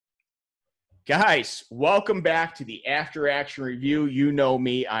Guys, welcome back to the After Action Review. You know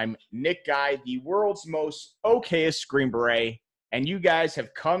me. I'm Nick Guy, the world's most okayest Green Beret, and you guys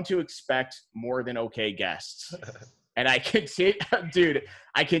have come to expect more than okay guests. And I continue, dude.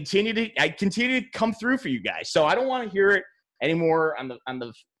 I continue to come through for you guys. So I don't want to hear it anymore on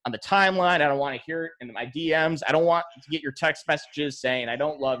the timeline. I don't want to hear it in my DMs. I don't want to get your text messages saying I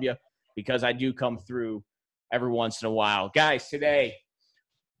don't love you, because I do come through every once in a while. Guys, today,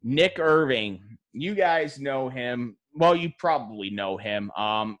 Nick Irving, you guys know him. Well, you probably know him.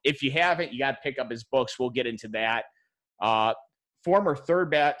 If you haven't, you got to pick up his books. We'll get into that. Former third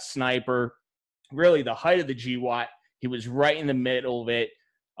bat sniper, really the height of the GWAT. He was right in the middle of it.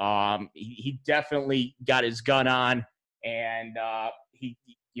 He definitely got his gun on, and he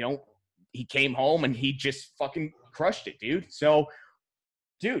came home and he just fucking crushed it, dude. So,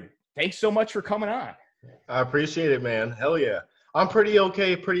 dude, thanks so much for coming on. I appreciate it, man. Hell yeah. I'm pretty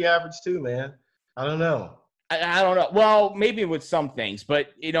okay, pretty average too, man. I don't know. I don't know. Well, maybe with some things, but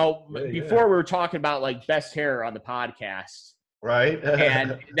before we were talking about like best hair on the podcast, right?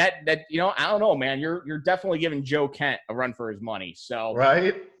 And that I don't know, man. You're definitely giving Joe Kent a run for his money. So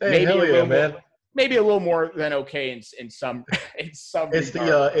right? Hey, hell yeah, man. Maybe a little more than okay in some It's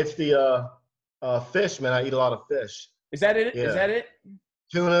regard. the fish, man. I eat a lot of fish. Is that it? Yeah. Is that it?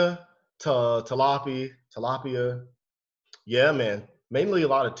 Tuna, tilapia. Yeah, man. Mainly a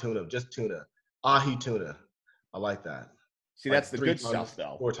lot of tuna, just tuna. Ahi tuna. I like that. See, that's the good stuff,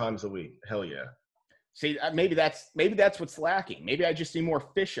 though. 4 times a week. Hell yeah. See, maybe that's what's lacking. Maybe I just need more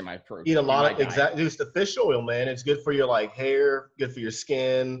fish in my protein. Eat a lot of exactly. It's the fish oil, man. It's good for your like hair, good for your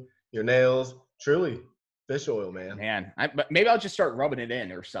skin, your nails. Truly, fish oil, man. Man, maybe I'll just start rubbing it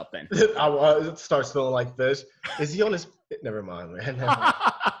in or something. I'll start smelling like fish. Is he on his? Never mind, man.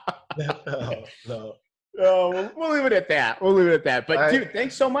 No. Oh, we'll leave it at that. But dude,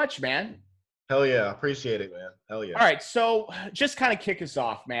 thanks so much, man. Hell yeah, appreciate it, man. Hell yeah. All right, so just kind of kick us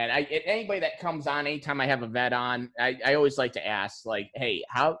off, man. Anybody that comes on, anytime I have a vet on, I always like to ask, like, hey,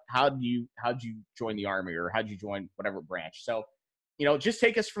 how'd you join the Army, or how'd you join whatever branch? So, just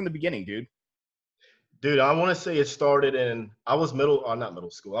take us from the beginning, dude. Dude, I want to say it started I was not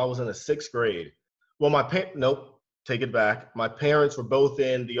middle school. I was in the 6th grade. Well, take it back. My parents were both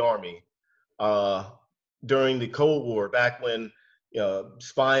in the Army during the Cold War, back when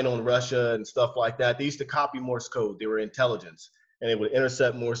spying on Russia and stuff like that. They used to copy Morse code. They were intelligence, and they would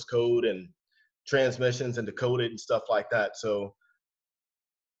intercept Morse code and transmissions and decode it and stuff like that. So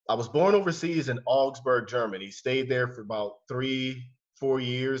I was born overseas in Augsburg, Germany. Stayed there for about 3-4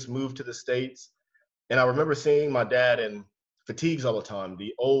 years, moved to the States. And I remember seeing my dad in fatigues all the time,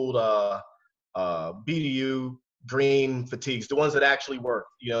 the old BDU green fatigues, the ones that actually work,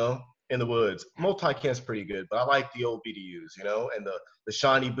 in the woods. Multi-cam's pretty good, but I like the old BDUs, and the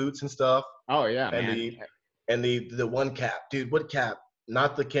shiny boots and stuff. Oh yeah, and the one cap, dude. What cap?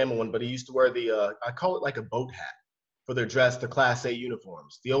 Not the camel one, but he used to wear the I call it like a boat hat for their dress, the Class A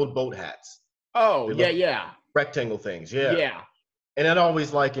uniforms, the old boat hats. Oh yeah. Rectangle things, yeah. Yeah. And that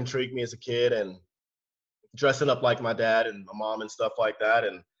always intrigued me as a kid, and dressing up like my dad and my mom and stuff like that.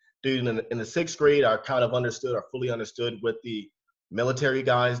 And dude, in the 6th grade, I kind of fully understood what the military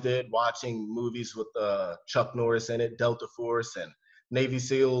guys did, watching movies with Chuck Norris in it, Delta Force, and Navy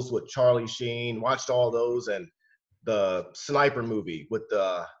SEALs with Charlie Sheen. Watched all those, and the sniper movie with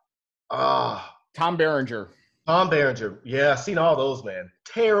Tom Berenger. Yeah, seen all those, man.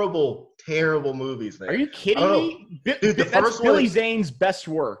 Terrible movies, man. Are you kidding me? Dude, that's Billy Zane's best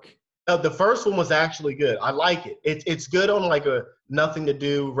work. The first one was actually good. I like it. It's good on like a nothing to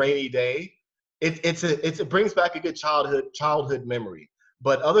do rainy day. It brings back a good childhood memory.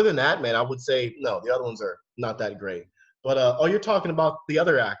 But other than that, man, I would say no. The other ones are not that great. But you're talking about the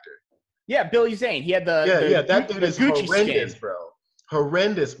other actor. Yeah, Billy Zane. He had that dude is Gucci horrendous, skin. bro.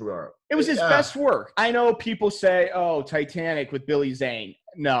 Horrendous, bro. It was his best work. I know people say, "Oh, Titanic with Billy Zane."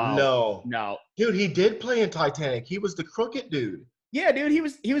 No. Dude, he did play in Titanic. He was the crooked dude. Yeah, dude, he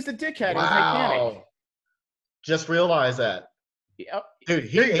was the dickhead in Titanic. Just realize that. Yep.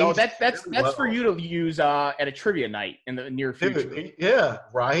 Dude, that's for you to use at a trivia night in the near future. Dude, yeah,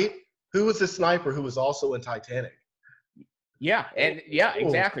 right? Who was the sniper who was also in Titanic? Yeah,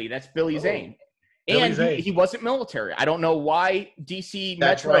 exactly. That's Billy Zane. And he wasn't military. I don't know why DC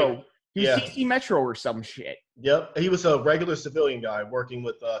Metro. Right. He was DC Metro or some shit. Yep. He was a regular civilian guy working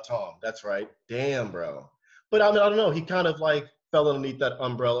with Tom. That's right. Damn, bro. But I don't know. He kind of fell underneath that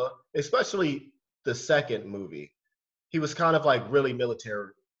umbrella, especially the second movie. He was kind of really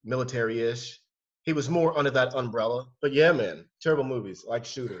military-ish. He was more under that umbrella. But yeah, man, terrible movies like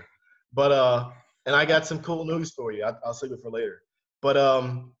Shooter. But and I got some cool news for you. I'll save it for later. But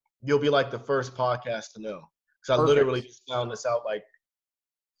you'll be like the first podcast to know, because I literally Perfect. just found this out like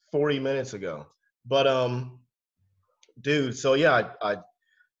 40 minutes ago. But dude, so yeah, I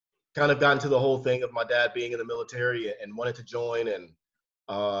kind of got into the whole thing of my dad being in the military and wanted to join, and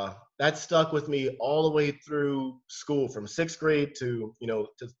that stuck with me all the way through school, from sixth grade to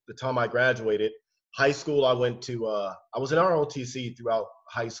to the time I graduated. High school, I went to I was in ROTC throughout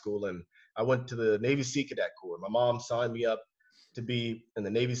high school, and I went to the Navy Sea Cadet Corps. My mom signed me up to be in the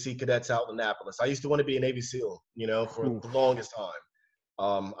Navy Sea Cadets out in Annapolis. I used to want to be a Navy SEAL, for the Oof. longest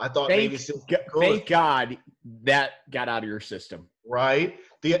time. I thought Navy SEALs were cool, Thank God that got out of your system. right?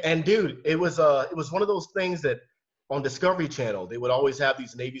 And dude, it was one of those things that on Discovery Channel they would always have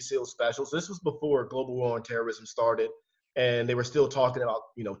these Navy SEAL specials. This was before global war on terrorism started, and they were still talking about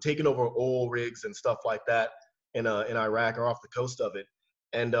taking over oil rigs and stuff like that in Iraq or off the coast of it.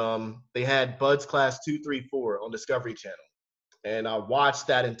 And they had Buds Class 234 on Discovery Channel, and I watched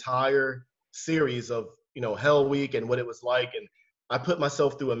that entire series of Hell Week and what it was like. And I put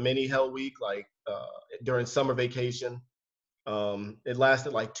myself through a mini Hell Week, like during summer vacation. It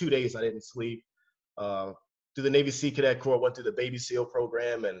lasted like 2 days. I didn't sleep. Through the Navy Sea Cadet Corps, went through the Baby SEAL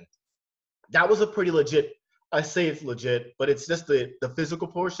program, and that was a pretty legit. I say it's legit, but it's just the physical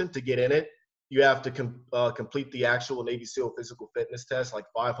portion to get in it. You have to complete the actual Navy SEAL physical fitness test, like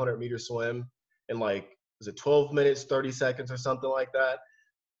 500-meter swim, and like, was it 12 minutes, 30 seconds or something like that?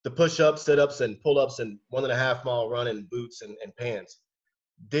 The push-ups, sit-ups, and pull-ups, and 1.5-mile run in boots and pants.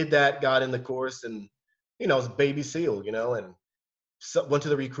 Did that, got in the course, and I was a Baby SEAL, and went to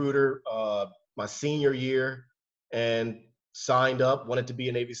the recruiter my senior year and signed up, wanted to be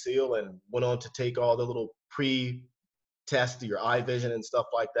a Navy SEAL, and went on to take all the little pre-tests, your eye vision and stuff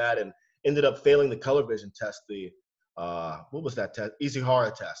like that, and ended up failing the color vision test, the what was that test? Easy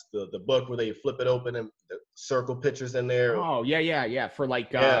Horror test, the book where they flip it open and the circle pictures in there. Oh, yeah. For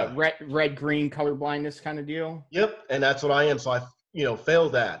like Yeah. red green color blindness kind of deal. Yep. And that's what I am. So I,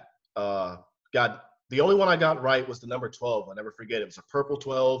 failed that. Got the only one I got right was the number 12. I'll never forget. It was a purple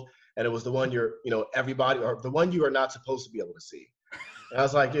 12, and it was the one everybody, or the one you are not supposed to be able to see. And I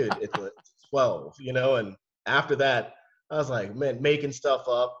was like, dude, it's a 12, and after that, I was like, man, making stuff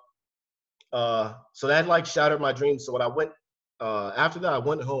up. So that like shattered my dreams. So when I went, after that, I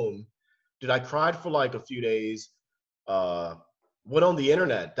went home. Dude, I cried for like a few days. Went on the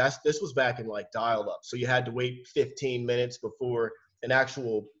internet. This was back in like dial up. So you had to wait 15 minutes before an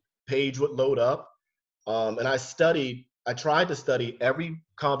actual page would load up. And I tried to study every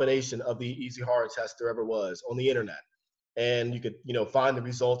combination of the Easy Horror test there ever was on the internet. And you could, find the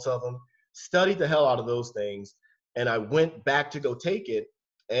results of them, studied the hell out of those things. And I went back to go take it,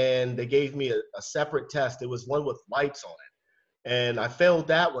 and they gave me a separate test. It was one with lights on it. And I failed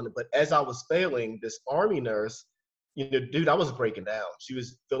that one. But as I was failing, this Army nurse, dude, I was breaking down. She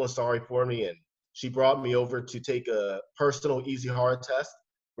was feeling sorry for me, and she brought me over to take a personal Easy Horror test,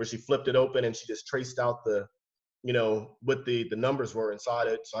 where she flipped it open and she just traced out the, what the numbers were inside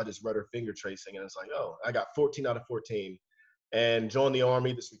it. So I just read her finger tracing, and it's like, oh, I got 14 out of 14. And joined the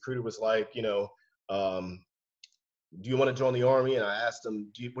Army. This recruiter was like, do you want to join the Army? And I asked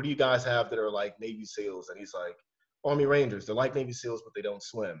him, what do you guys have that are like Navy SEALs? And he's like, Army Rangers. They're like Navy SEALs, but they don't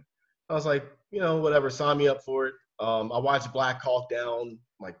swim. I was like, whatever, sign me up for it. I watched Black Hawk Down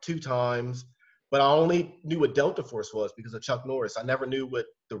like 2 times, but I only knew what Delta Force was because of Chuck Norris. I never knew what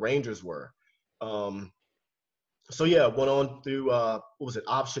the Rangers were. So yeah, went on through, what was it,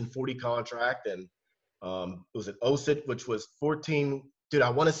 Option 40 contract, and it was an OSIT, which was 14. Dude, I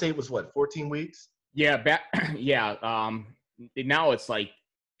want to say it was 14 weeks? Yeah, yeah. Now it's like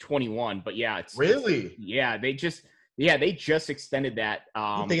 21, but yeah, Really? They just extended that.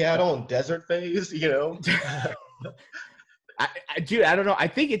 Did they add on desert phase? Dude, I don't know.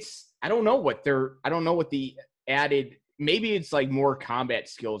 I don't know what the added. Maybe it's like more combat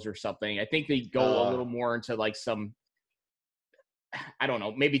skills or something. I think they go a little more into like some, I don't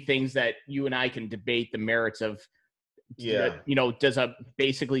know, maybe things that you and I can debate the merits of. Yeah. Does a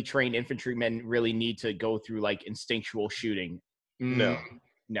basically trained infantryman really need to go through like instinctual shooting? No.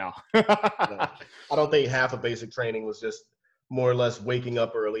 No. I don't think half of basic training was just more or less waking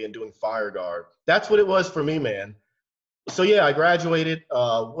up early and doing fire guard. That's what it was for me, man. So yeah, I graduated,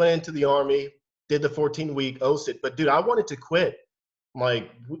 went into the Army, did the 14-week OSIT. But dude, I wanted to quit.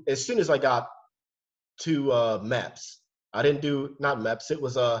 Like, as soon as I got to MEPS. I didn't do, not MEPS. It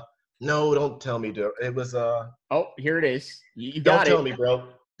was no, don't tell me, dude. It was oh, here it is. You don't got tell me, bro.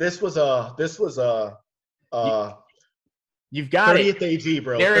 This was you've got 30th it. AG,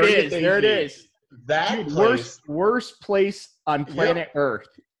 bro. There it is. AG. There it is. That Dude, place, worst place on planet Earth.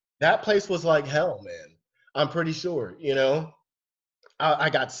 that place was like hell, man. I'm pretty sure, I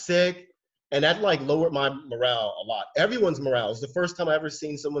got sick, and that like lowered my morale a lot. Everyone's morale. It was the first time I ever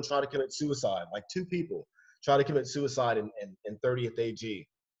seen someone try to commit suicide. Like 2 people try to commit suicide in 30th AG.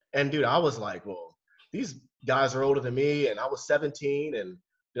 And dude, I was like, well, these guys are older than me, and I was 17, and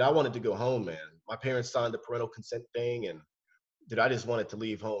dude, I wanted to go home, man. My parents signed the parental consent thing, and dude, I just wanted to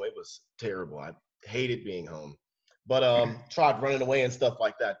leave home. It was terrible. I hated being home. But tried running away and stuff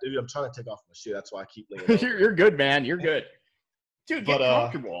like that. Dude, I'm trying to take off my shoe. That's why I keep leaning over. You're good, man. You're good. Dude, get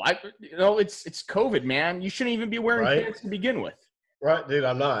But comfortable. It's COVID, man. You shouldn't even be wearing right? pants to begin with. Right, dude,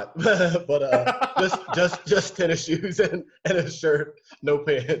 I'm not. But just tennis shoes and a shirt, no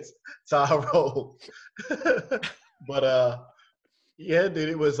pants. That's how I roll. But yeah, dude,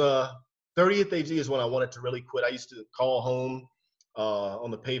 it was 30th AG is when I wanted to really quit. I used to call home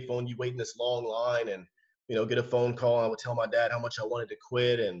on the payphone. You wait in this long line and get a phone call. I would tell my dad how much I wanted to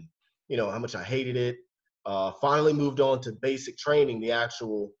quit and how much I hated it. Finally moved on to basic training.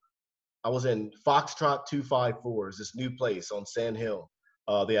 I was in Foxtrot 254, is this new place on Sand Hill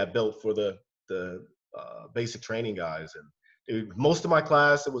they had built for the basic training guys. And dude, most of my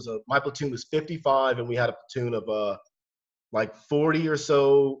class, my platoon was 55, and we had a platoon of like 40 or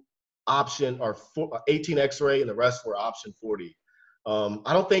so option or 18 X-ray, and the rest were option 40.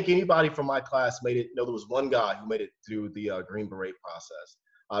 I don't think anybody from my class made it. There was one guy who made it through the Green Beret process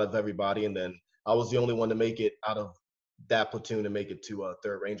out of everybody, and then I was the only one to make it out of that platoon to make it to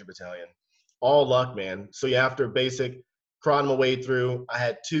 3rd Ranger Battalion. All luck, man. So yeah, after basic, crawling my way through, I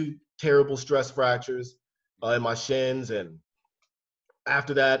had 2 terrible stress fractures in my shins, and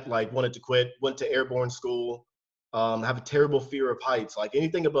after that, like, wanted to quit. Went to airborne school. Have a terrible fear of heights. Like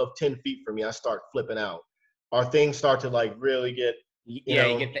anything above 10 feet for me, I start flipping out. Our things start to like really get.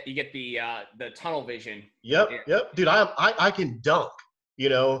 You get the tunnel vision. Yep, dude. I can dunk.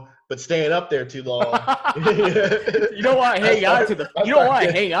 But staying up there too long. You don't want to hang on to the. You don't want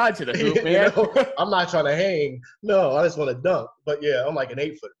to hang on to the hoop, man. I'm not trying to hang. No, I just want to dunk. But yeah, I'm like an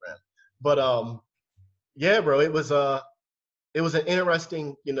 8-foot man. But yeah, bro, it was an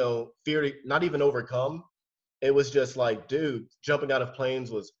interesting, fear to not even overcome. It was just like, dude, jumping out of planes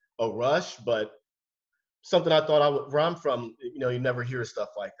was a rush, but something I thought where I'm from, you never hear stuff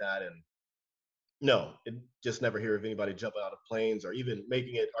like that, and. No, it just never hear of anybody jumping out of planes or even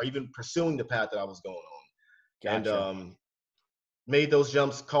making it or even pursuing the path that I was going on. Gotcha. And made those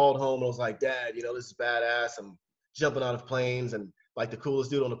jumps, called home, and was like, Dad, this is badass. I'm jumping out of planes and like the coolest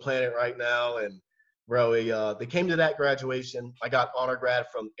dude on the planet right now. And bro, they came to that graduation. I got honor grad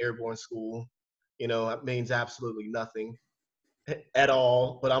from airborne school. That means absolutely nothing at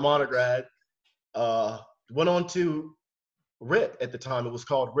all, but I'm honor grad. Went on to RIP at the time. It was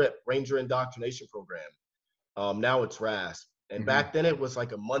called RIP, Ranger Indoctrination Program. Now it's RASP. And back then it was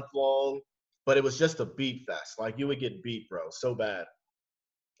like a month long, but it was just a beat fest. Like you would get beat, bro, so bad.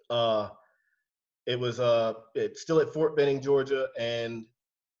 It's still at Fort Benning, Georgia. And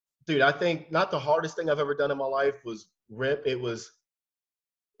dude, I think not the hardest thing I've ever done in my life was RIP. It was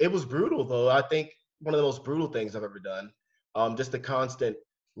brutal though. I think one of the most brutal things I've ever done. Just the constant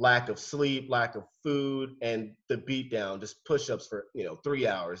lack of sleep, lack of food, and the beat down, just push-ups for 3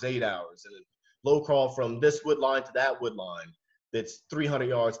 hours, 8 hours, and low crawl from this wood line to that wood line that's 300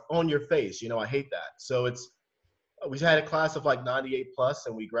 yards on your face. I hate that. So we had a class of like 98 plus,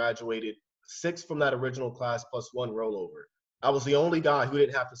 and we graduated 6 from that original class plus 1 rollover. I was the only guy who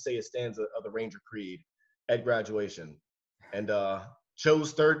didn't have to say a stanza of the Ranger Creed at graduation, and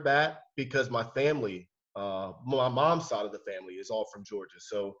chose 3rd Bat because my family, my mom's side of the family is all from Georgia.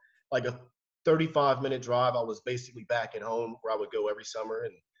 So like a 35-minute drive, I was basically back at home where I would go every summer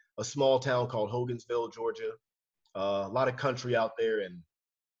in a small town called Hogansville, Georgia. A lot of country out there. And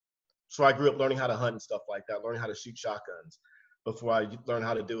so I grew up learning how to hunt and stuff like that, learning how to shoot shotguns before I learned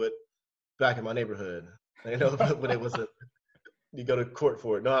how to do it back in my neighborhood. But it wasn't, you go to court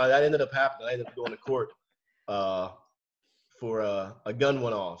for it. No, that ended up happening. I ended up going to court for a gun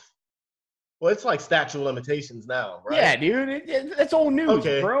went off. Well, it's like statute of limitations now, right? Yeah, dude. That's old news,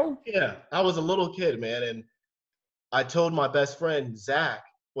 okay. Bro. Yeah. I was a little kid, man. And I told my best friend, Zach,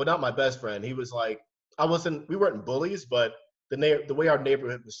 well, not my best friend. He was like, we weren't bullies, but the way our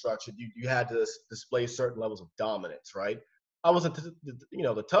neighborhood was structured, you had to display certain levels of dominance, right? I wasn't,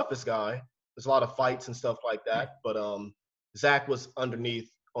 the toughest guy. There's a lot of fights and stuff like that. But Zach was underneath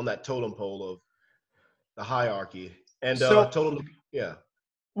on that totem pole of the hierarchy. And told him, yeah.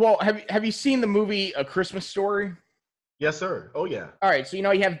 Well, have you seen the movie A Christmas Story? Yes, sir. Oh, yeah. All right. So, you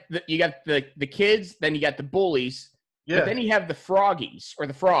got the kids, then you got the bullies. Yeah. But then you have the froggies or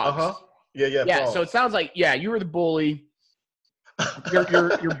the frogs. Uh-huh. Yeah. Yeah. Frogs. So it sounds like, you were the bully.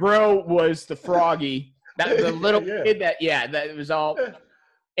 Your bro was the froggy. That the little Yeah. kid that was all.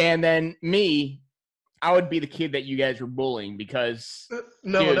 And then me, I would be the kid that you guys were bullying because,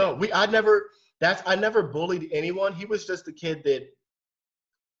 No, dude, no. I never bullied anyone. He was just the kid that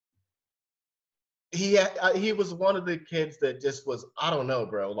he was one of the kids that just was, I don't know,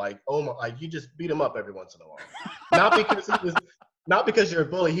 bro. Like, oh my, like you just beat him up every once in a while. Not because you're a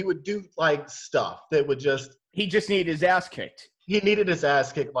bully. He would do like stuff that would just he just needed his ass kicked. he needed his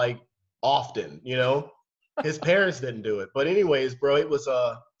ass kicked like often, you know. His parents didn't do it. But anyways, bro, it was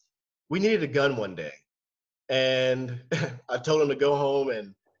we needed a gun one day. And I told him to go home,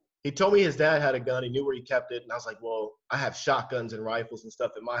 and he told me his dad had a gun. He knew where he kept it. And I was like, well, I have shotguns and rifles and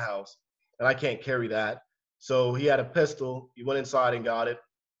stuff in my house, and I can't carry that. So he had a pistol. He went inside and got it.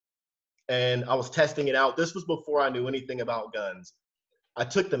 And I was testing it out. This was before I knew anything about guns. I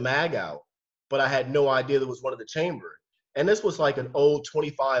took the mag out, but I had no idea there was one in the chamber. And this was like an old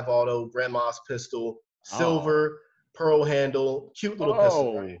 25 auto grandma's pistol, silver, pearl handle, cute little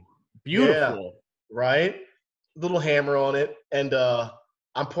pistol. Right? Beautiful. Yeah, right? Little hammer on it. And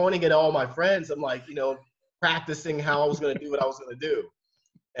I'm pointing at all my friends. I'm like, practicing how I was going to do what I was going to do.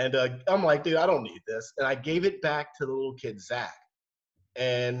 And I'm like, dude, I don't need this. And I gave it back to the little kid, Zach.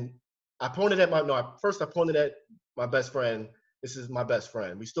 And I pointed at first I pointed at my best friend. This is my best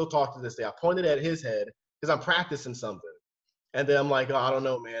friend. We still talk to this day. I pointed at his head because I'm practicing something. And then I'm like, oh, I don't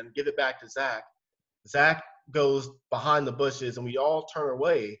know, man. Give it back to Zach. Zach goes behind the bushes, and we all turn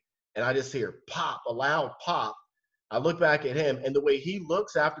away. And I just hear pop, a loud pop. I look back at him, and the way he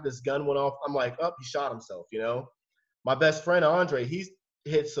looks after this gun went off, I'm like, oh, he shot himself, My best friend, Andre, he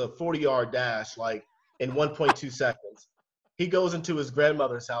hits a 40-yard dash like in 1.2 seconds. He goes into his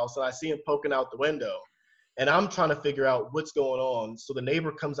grandmother's house, and I see him poking out the window. And I'm trying to figure out what's going on. So the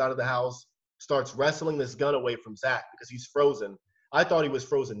neighbor comes out of the house, starts wrestling this gun away from Zach because he's frozen. I thought he was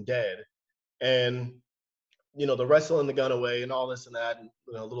frozen dead. And, the wrestling the gun away and all this and that, and,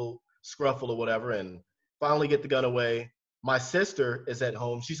 a little scruffle or whatever, and finally get the gun away. My sister is at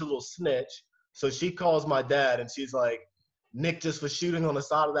home. She's a little snitch. So she calls my dad, and she's like, Nick just was shooting on the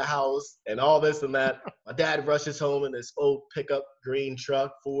side of the house and all this and that. My dad rushes home in this old pickup green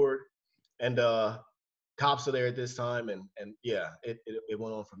truck, Ford, and cops are there at this time, and yeah, it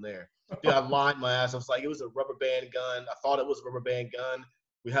went on from there. Dude, I lied my ass. I was like, it was a rubber band gun. I thought it was a rubber band gun.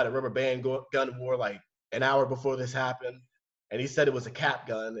 We had a rubber band gun war like an hour before this happened, and he said it was a cap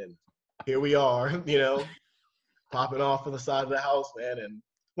gun, and here we are, popping off on the side of the house, man, and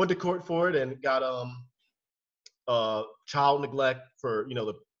went to court for it and got child neglect for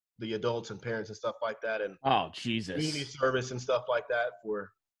the adults and parents and stuff like that, and Jesus, community service and stuff like that for.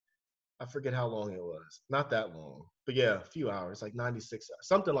 I forget how long it was. Not that long. But yeah, a few hours, like 96,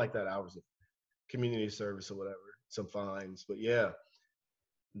 something like that, hours of community service or whatever, some fines. But yeah,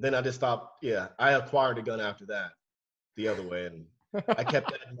 then I just stopped. Yeah, I acquired a gun after that the other way. And I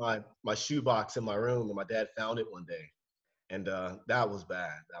kept it in my shoebox in my room, and my dad found it one day. And that was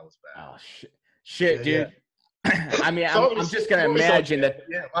bad. That was bad. Oh, shit, yeah, dude. Yeah. I mean, I'm just going to imagine that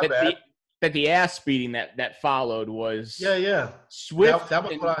the ass beating that followed was swift.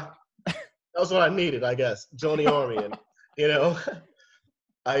 That was what I needed, I guess. Join the army, and that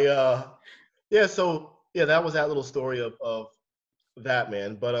was that little story of that,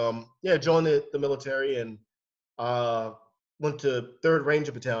 man. But joined the military and went to 3rd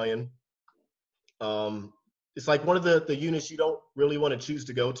Ranger Battalion. It's like one of the units you don't really want to choose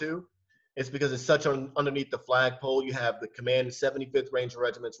to go to. It's because it's such underneath the flagpole. You have the command 75th Ranger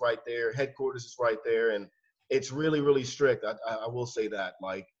Regiment's right there, headquarters is right there, and it's really, really strict. I will say that.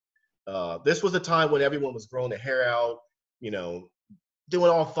 Like, this was a time when everyone was growing their hair out,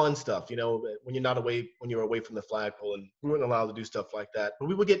 doing all fun stuff, when you're away from the flagpole, and we weren't allowed to do stuff like that. But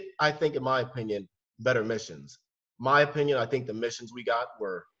we would get, I think, in my opinion, better missions. My opinion, I think the missions we got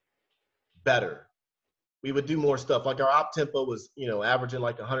were better. We would do more stuff. Like our op tempo was, averaging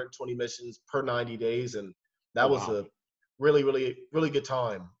like 120 missions per 90 days. And that was a really, really, really good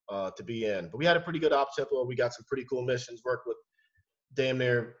time to be in. But we had a pretty good op tempo. We got some pretty cool missions, worked with damn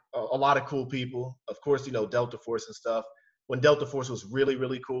near a lot of cool people. Of course, Delta Force and stuff. When Delta Force was really,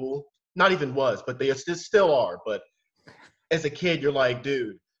 really cool, not even was, but they still are. But as a kid, you're like,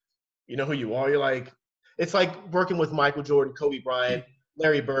 dude, you know who you are? You're like, it's like working with Michael Jordan, Kobe Bryant,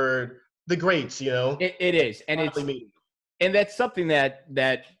 Larry Bird, the greats, It is. And that's something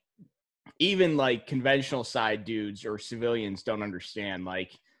that even like conventional side dudes or civilians don't understand.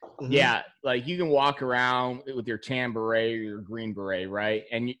 Like, yeah, like you can walk around with your tan beret or your green beret, right?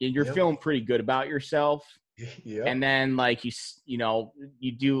 And you're feeling pretty good about yourself. Yeah. And then like you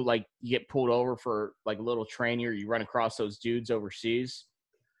do like you get pulled over for like a little training, or you run across those dudes overseas.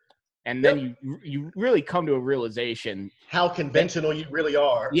 And Yep. then you really come to a realization How that, conventional you really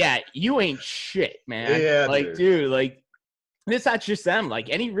are. yeah, you ain't shit, man. Yeah, Like, dude. dude, like, it's not just them. Like,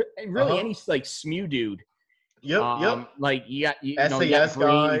 really Uh-huh. any like SMU dude. Yep, yep. Like you got you got SAS green,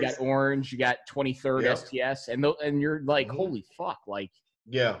 you got guys. orange, you got 23rd Yep. STS, and you're like, Hmm. holy fuck, like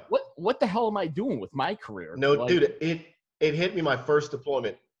Yeah. what the hell am I doing with my career? No, Like, dude, it hit me my first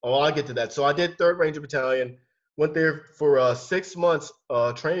deployment. Oh, I'll get to that. So I did 3rd Ranger Battalion, went there for a 6 months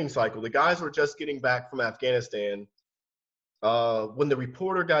training cycle. The guys were just getting back from Afghanistan. When the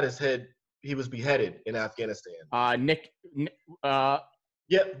reporter got his head, he was beheaded in Afghanistan. Nick, uh,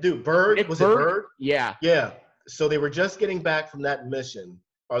 Yep, dude, Berg, Nick was it Berg, Berg? yeah, Yeah. So they were just getting back from that mission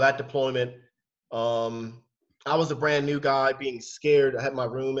or that deployment. I was a brand new guy being scared. I had my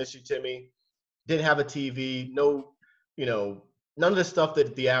room issued to me. Didn't have a TV, no, none of the stuff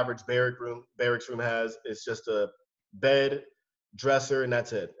that the average barracks room has. It's just a bed, dresser, and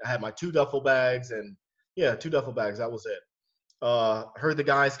that's it. I had my 2 duffel bags and yeah, 2 duffel bags. That was it. Heard the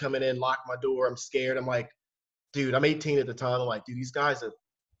guys coming in, locked my door. I'm scared. I'm like, dude, I'm 18 at the time. I'm like, dude, these guys have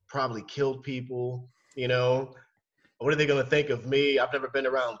probably killed people, you know? What are they gonna think of me? I've never been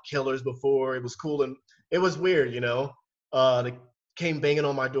around killers before. It was cool and it was weird, They came banging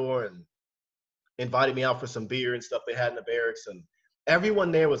on my door and invited me out for some beer and stuff they had in the barracks. And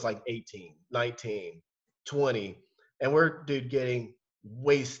everyone there was like 18, 19, 20. And we're, dude, getting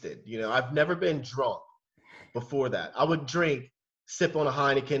wasted. I've never been drunk before that. I would drink, sip on a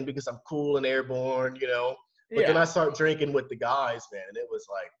Heineken because I'm cool and airborne. But then yeah, I start drinking with the guys, man. And it was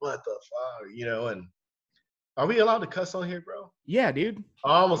like, what the fuck. And are we allowed to cuss on here, bro? yeah, dude,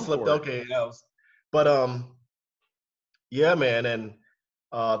 I almost go slipped. for it. Okay, but yeah, man. And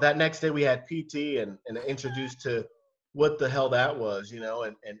that next day we had PT and introduced to what the hell that was,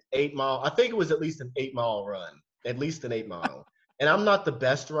 and 8 mile. I think it was at least an 8 mile run, at least an 8 mile. And I'm not the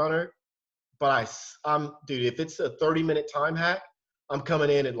best runner, but I'm dude. If it's a 30-minute time hack, I'm coming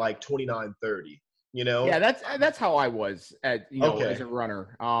in at like 29:30. Yeah, that's how I was as Okay. a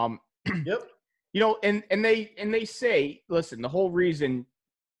runner. Yep. And they say, listen, the whole reason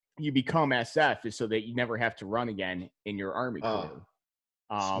you become SF is so that you never have to run again in your Army career.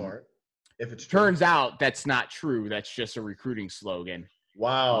 Smart. If it's true. Turns out that's not true. That's just a recruiting slogan.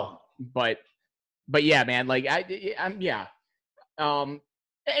 Wow. But yeah, man, like I'm yeah.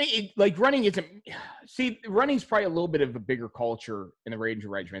 Like running isn't. See, running's probably a little bit of a bigger culture in the Ranger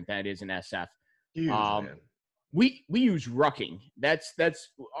Regiment than it is in SF. Huge, man. We use rucking. That's That's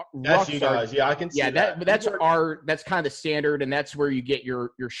rucks you guys. Yeah, I can see yeah, that. that's kind of the standard, and that's where you get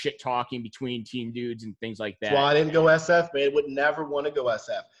your shit talking between team dudes and things like That's why that. I didn't go SF, man. Would never want to go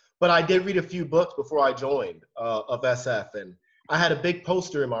SF. But I did read a few books before I joined of SF, and I had a big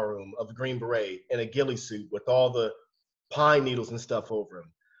poster in my room of the Green Beret in a ghillie suit with all the pine needles and stuff over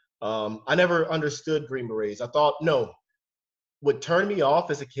him. I never understood Green Berets. I thought, no, what turned me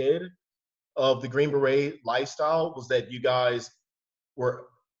off as a kid of the Green Beret lifestyle was that you guys were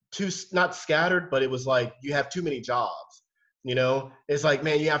too, not scattered, but it was like you have too many jobs. It's like,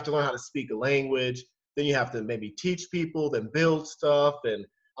 man, you have to learn how to speak a language, then you have to maybe teach people, then build stuff. And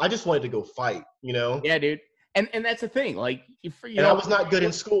I just wanted to go fight. Yeah, dude. And that's the thing. Like, And I was not good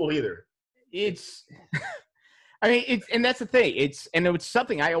in school either. it's. I mean, and that's the thing. It's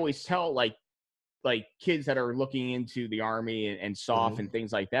something I always tell like kids that are looking into the Army and SOF and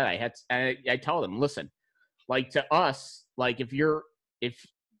things like that. I tell them, listen, like to us, like if you're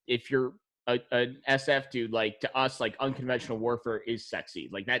an SF dude, like to us, like unconventional warfare is sexy.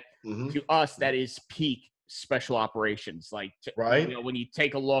 Like that to us, that is peak special operations. Like Right. when you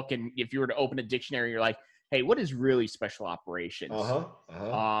take a look and if you were to open a dictionary, you're like, hey, what is really special operations?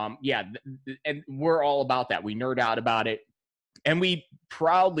 Yeah, and we're all about that. We nerd out about it, and we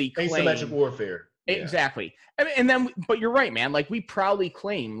proudly claim asymmetric warfare. Yeah. Exactly. And then, but you're right, man. Like we proudly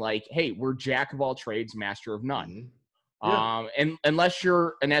claim, like, hey, we're jack of all trades, master of none. Yeah. And unless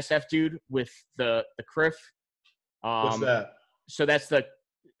you're an SF dude with the CRIF, What's that? so that's the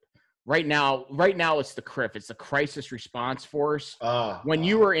right now it's the CRIF. It's the Crisis Response Force. When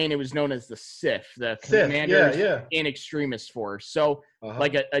you were in, it was known as the CIF, the Commanders in Extremis Force. So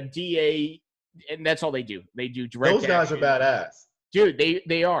like a DA, and that's all they do. They do direct. Those guys action. are badass. Dude,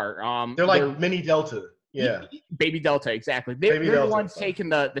 they are. They're like mini Delta. Yeah. Baby Delta, exactly. They're the ones taking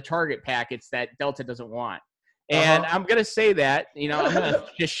the target packets that Delta doesn't want. And I'm gonna say that, I'm gonna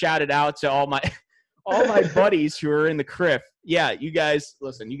just shout it out to all my buddies who are in the CRIF. Yeah, you guys,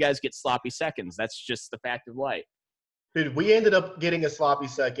 listen, you guys get sloppy seconds. That's just the fact of life. Dude, we ended up getting a sloppy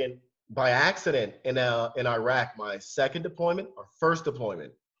second by accident in Iraq. My second deployment or first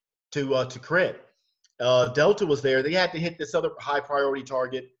deployment to crit. Delta was there. They had to hit this other high priority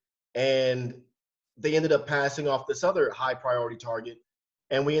target. and they ended up passing off this other high priority target,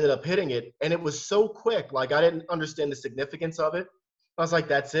 and we ended up hitting it. And it was so quick. Like, I didn't understand the significance of it. I was like,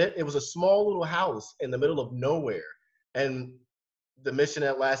 that's it. It was a small little house in the middle of nowhere. And the mission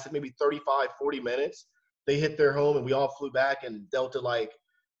that lasted maybe 35, 40 minutes, they hit their home and we all flew back. And Delta, like,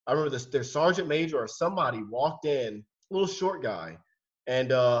 I remember this, their sergeant major or somebody walked in, a little short guy, and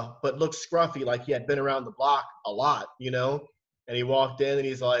but looked scruffy, like he had been around the block a lot, you know. And he walked in and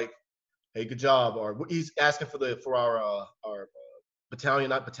he's like, "Hey, good job," or he's asking for our battalion,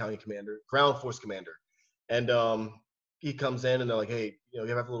 not battalion commander, ground force commander, and he comes in and they're like, "Hey, you know,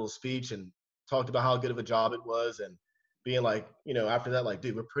 give a little speech," and talked about how good of a job it was, and being like, you know, after that, like,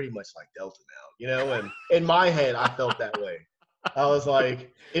 dude, we're pretty much like Delta now, you know. And in my head, I felt that way. I was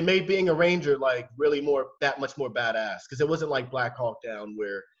like, it made being a Ranger like really that much more badass, because it wasn't like Black Hawk Down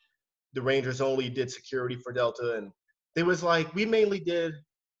where the Rangers only did security for Delta, and it was like we mainly did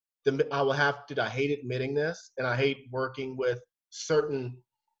I hate admitting this, and I hate working with certain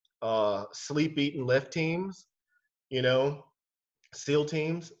sleep, eat, and lift teams, you know, SEAL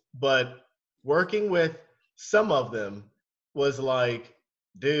teams, but working with some of them was like,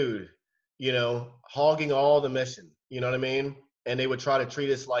 dude, you know, hogging all the mission, you know what I mean? And they would try to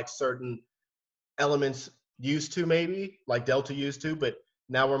treat us like certain elements used to, maybe like Delta used to, but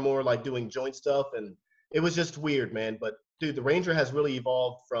now we're more like doing joint stuff. And it was just weird, man. But dude, the Ranger has really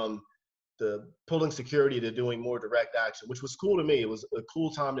evolved from the pulling security to doing more direct action, which was cool to me. It was a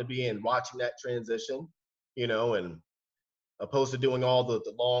cool time to be in, watching that transition, you know, and opposed to doing all the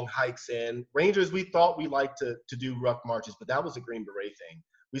long hikes in. Rangers, we thought we liked to do ruck marches, but that was a Green Beret thing.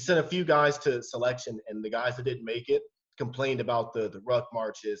 We sent a few guys to selection, and the guys that didn't make it complained about the ruck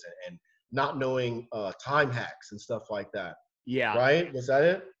marches and not knowing time hacks and stuff like that. Yeah. Right? Was that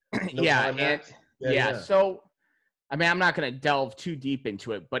it? No yeah. time And hacks? yeah. So, I mean, I'm not going to delve too deep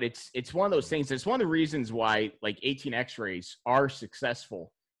into it, but it's one of those things. It's one of the reasons why like 18 X-rays are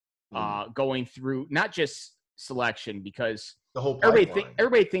successful going through not just selection, because the whole pipeline.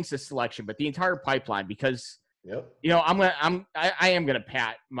 everybody thinks of selection, but the entire pipeline, because yep. you know, I am gonna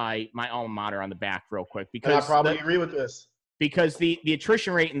pat my alma mater on the back real quick, because and I probably agree with this, because the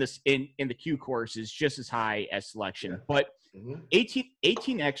attrition rate in this in the Q course is just as high as selection. But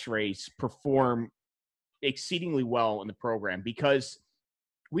 18 X-rays perform exceedingly well in the program because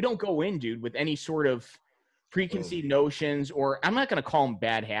we don't go in, dude, with any sort of preconceived notions, or I'm not going to call them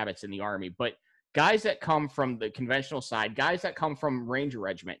bad habits in the Army, but guys that come from the conventional side, guys that come from Ranger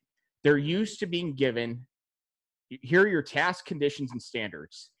Regiment, they're used to being given, here are your task conditions and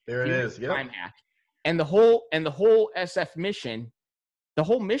standards. There it is. Time hack. And the whole SF mission, the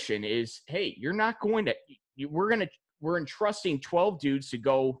whole mission is, hey, you're not going to, we're entrusting 12 dudes to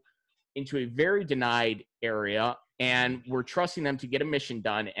go into a very denied area, and we're trusting them to get a mission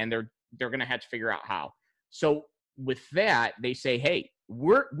done, and they're going to have to figure out how. So with that, they say, hey,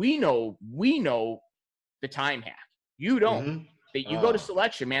 we know the time hack. You don't. You go to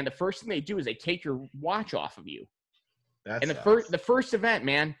selection, man. The first thing they do is they take your watch off of you. And the first event,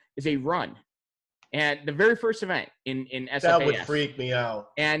 man, is a run. And the very first event in SFAS, that would freak me out.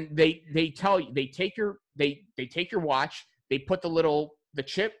 And they tell you, they take your watch, they put the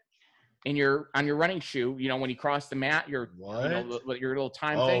chip on your running shoe, you know, when you cross the mat, your little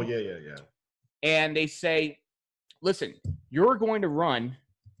time thing. Oh, yeah. And they say, listen, you're going to run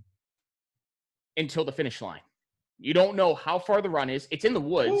until the finish line. You don't know how far the run is. It's in the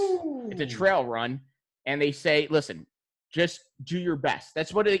woods. Ooh. It's a trail run. And they say, listen, just do your best.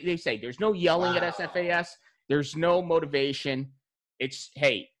 That's what they say. There's no yelling at SFAS. There's no motivation. It's,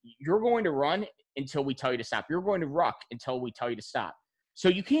 hey, you're going to run until we tell you to stop. You're going to ruck until we tell you to stop. So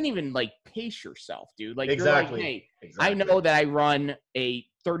you can't even, like, pace yourself, dude. Like, exactly. You're like, hey, I know that I run a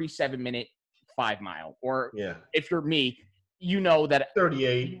 37-minute 5-mile. Or if you're me, you know that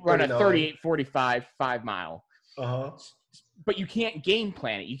 38, you run 39. A 38:45 5-mile. Uh-huh. But you can't game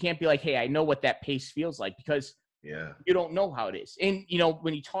plan it. You can't be like, hey, I know what that pace feels like, because you don't know how it is. And, you know,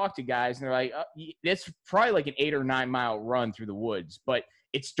 when you talk to guys and they're like, it's probably like an 8 or 9 mile run through the woods, but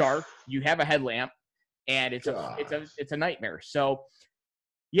it's dark. You have a headlamp, and it's a nightmare. So,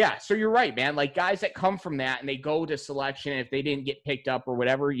 yeah, so you're right, man. Like, guys that come from that and they go to selection, if they didn't get picked up or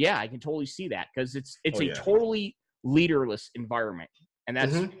whatever, I can totally see that, because it's a totally leaderless environment. And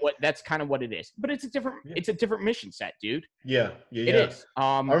that's kind of what it is. But it's a different mission set, dude. Yeah. It is.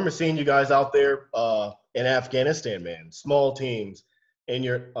 I remember seeing you guys out there in Afghanistan, man. Small teams, and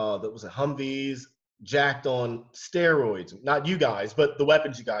that was a Humvees jacked on steroids. Not you guys, but the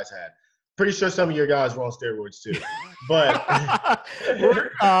weapons you guys had. Pretty sure some of your guys were on steroids too. But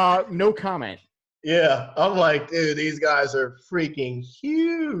no comment. Yeah, I'm like, dude, these guys are freaking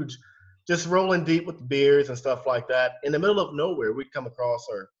huge. Just rolling deep with the beers and stuff like that. In the middle of nowhere, we'd come across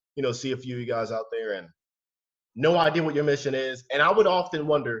or, see a few of you guys out there and no idea what your mission is. And I would often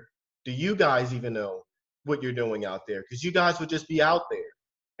wonder, do you guys even know what you're doing out there? Because you guys would just be out there.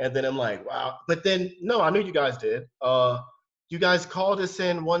 And then I'm like, wow. But then, no, I knew you guys did. You guys called us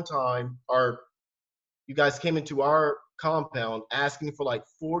in one time, or you guys came into our compound asking for like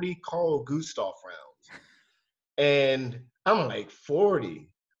 40 Carl Gustav rounds. And I'm like, 40?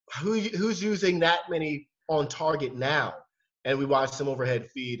 Who's using that many on target now? And we watched some overhead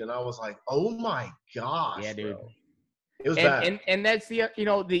feed, and I was like, oh my Yeah, gosh, dude. bro. It was And bad. and that's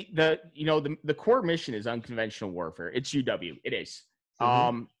the core mission is unconventional warfare. It's UW. It is.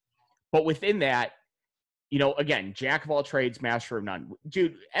 Mm-hmm. But within that, again, jack of all trades, master of none.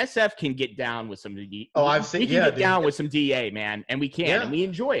 Dude, SF can get down with some Oh, I've seen, we can yeah, get dude. down with some DA, man, and we can, and Yeah, we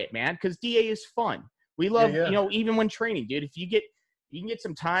enjoy it, man, because DA is fun. We yeah, love, yeah. even when training, dude. If you can get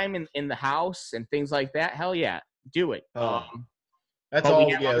some time in the house and things like that, hell yeah, do it. That's But all.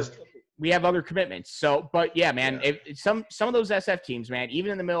 Yeah, we have other commitments. So, but yeah, man, yeah. if some of those SF teams, man,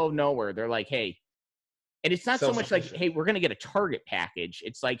 even in the middle of nowhere, they're like, hey, and it's not so much like, Self-sufficient. hey, we're going to get a target package.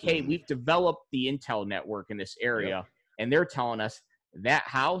 It's like, hey, Mm-hmm. we've developed the intel network in this Yep. area, and they're telling us that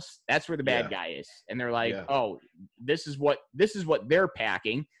house, that's where the bad Yeah, guy is. And they're like, yeah. oh, this is what they're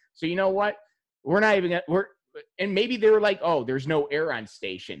packing. So you know what? We're not even gonna, and maybe they were like, oh, there's no air on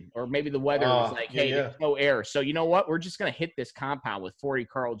station, or maybe the weather was like, Yeah, hey, yeah. there's no air. So you know what? We're just gonna hit this compound with 40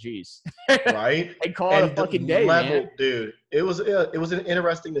 Carl G's Right. and call it a And the fucking day, man. level, dude. It was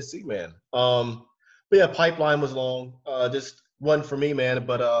interesting to see, man. But yeah, pipeline was long. Just one for me, man.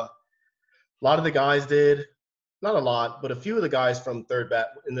 But a lot of the guys did. Not a lot, but a few of the guys from third bat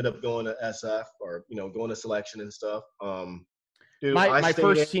ended up going to SF or going to selection and stuff. Dude, I My stayed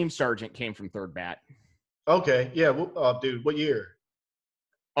in. first team sergeant came from third bat. Okay, yeah, dude, what year?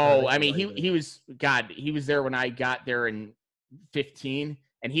 Trying to Oh, think I if mean, I even. he was there when I got there in 15,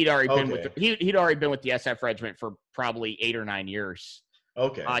 and he'd already been with Okay, he'd already been with the SF regiment for probably 8 or 9 years.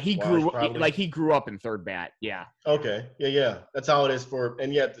 okay. He Well, he's grew probably he grew up in third bat. Yeah. okay. Yeah, yeah. That's how it is for.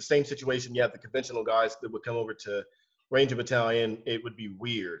 And yet, the same situation. You have the conventional guys that would come over to Ranger Battalion. It would be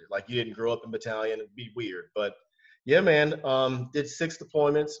weird. Like you didn't grow up in battalion. It'd be weird. But yeah, man. Did 6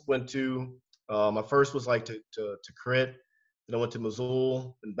 deployments. Went to my first was like to Crit. Then I went to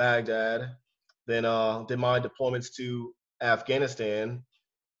Mosul and Baghdad. Then did my deployments to Afghanistan.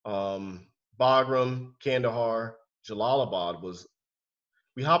 Um, Bagram, Kandahar, Jalalabad was.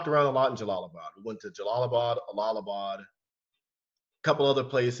 We hopped around a lot in Jalalabad. We went to Jalalabad, Allahabad, a couple other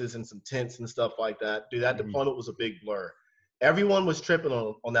places, and some tents and stuff like that. Dude, that Mhm. deployment was a big blur. Everyone was tripping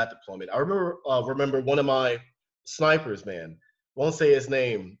on that deployment. I remember one of my snipers, man. Won't say his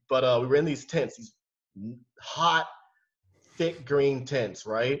name, but we were in these tents, these hot, thick green tents,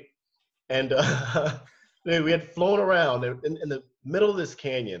 right? And dude, we had flown around in the middle of this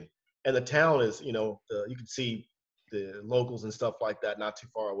canyon, and the town is, you can see the locals and stuff like that, not too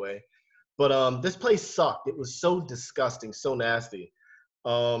far away. But this place sucked. It was so disgusting, so nasty.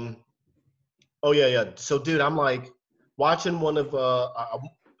 Um, oh yeah, yeah. So, dude, I'm like watching one of I'm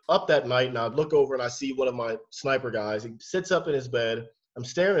up that night, and I look over and I see one of my sniper guys. He sits up in his bed. I'm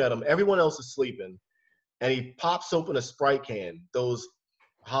staring at him. Everyone else is sleeping, and he pops open a Sprite can. Those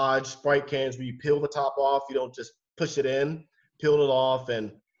Hodge Sprite cans where you peel the top off. You don't just push it in. Peel it off,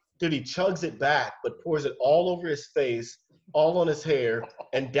 and dude, he chugs it back, but pours it all over his face, all on his hair,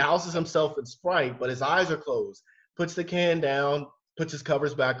 and douses himself in Sprite. But his eyes are closed. Puts the can down, puts his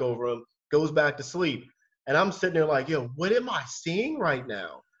covers back over him, goes back to sleep. And I'm sitting there like, yo, what am I seeing right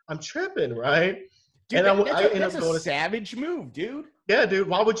now? I'm tripping, right? Dude, And I end that's up a going to, savage move, dude. yeah, dude,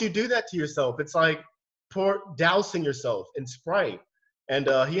 why would you do that to yourself? It's like dousing yourself in Sprite. And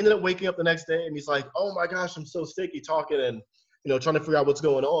he ended up waking up the next day and he's like, oh my gosh, I'm so sick. He's talking and, trying to figure out what's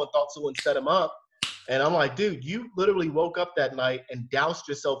going on. Thought someone set him up. And I'm like, dude, you literally woke up that night and doused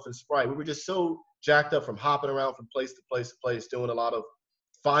yourself in Sprite. We were just so jacked up from hopping around from place to place to place, doing a lot of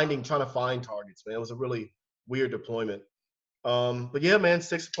trying to find targets, man. It was a really weird deployment. But yeah, man,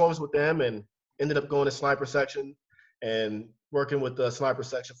 6 deployments with them and ended up going to sniper section and working with the sniper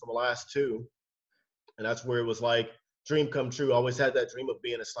section for the last two. And that's where it was like dream come true. I always had that dream of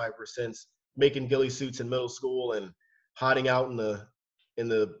being a sniper since making ghillie suits in middle school and hiding out in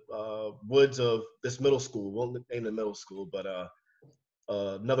the woods of this middle school. Won't name the middle school, but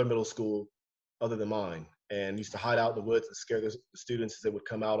another middle school other than mine. And used to hide out in the woods and scare the students as they would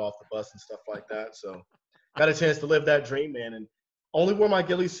come out off the bus and stuff like that. So got a chance to live that dream, man. And only wore my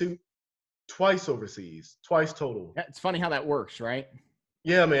ghillie suit twice overseas, twice total. It's funny how that works, right?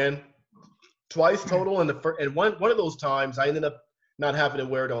 Yeah, man. twice total. And one of those times I ended up not having to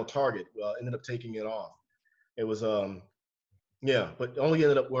wear it on target. Ended up taking it off. It was yeah, but only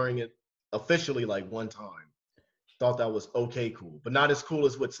ended up wearing it officially like one time. Thought that was okay cool, but not as cool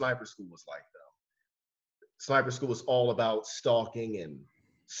as what sniper school was like though. Sniper school was all about stalking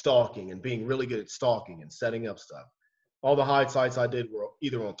and being really good at stalking and setting up stuff. All the hide sites I did were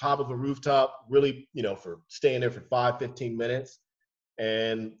either on top of a rooftop, really, for staying there for 5-15 minutes.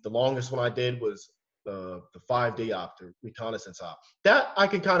 And the longest one I did was the 5-day op, the reconnaissance op. That I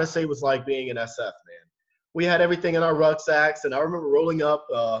can kind of say was like being an SF, man. We had everything in our rucksacks, and I remember rolling up.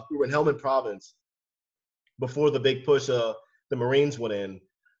 We were in Helmand Province before the big push. The Marines went in,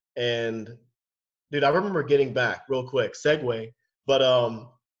 and dude, I remember getting back real quick. Segue, but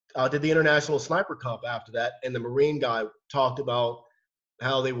I did the international sniper comp after that, and the Marine guy talked about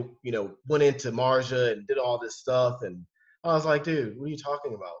how they, went into Marja and did all this stuff, and I was like, dude, what are you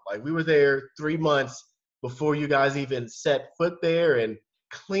talking about? Like, we were there 3 months before you guys even set foot there, and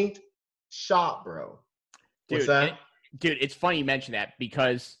cleaned shop, bro. What's that? Dude, it's funny you mention that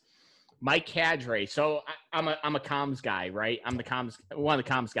because my cadre. So I'm a comms guy, right? I'm one of the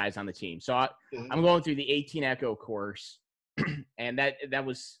comms guys on the team. So I'm going through the 18 Echo course, and that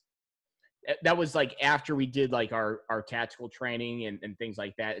was like after we did like our tactical training and things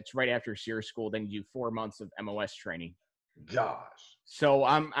like that. It's right after SEER school. Then you do 4 months of MOS training. Gosh. So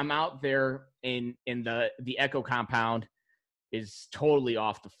I'm out there in the Echo compound. Is totally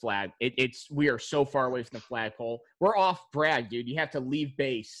off the flag. We are so far away from the flagpole. We're off Bragg, dude. You have to leave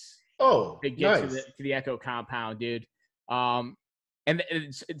base. Oh, to get nice. to the Echo compound, dude. And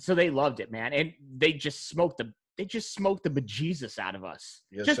so they loved it, man. And they just smoked the bejesus out of us.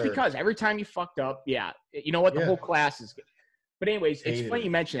 Yes, just sir. because every time you fucked up, yeah, you know what? The whole class is good. But anyways, it's funny you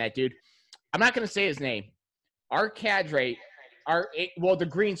mention that, dude. I'm not gonna say his name. Our cadre. The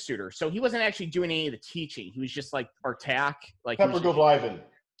green suitor. So he wasn't actually doing any of the teaching. He was just like our TAC. Like Pepper Govliven.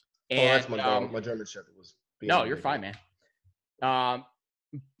 And that's my German Shepherd was. No, you're fine, man.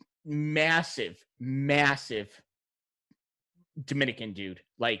 Massive Dominican dude.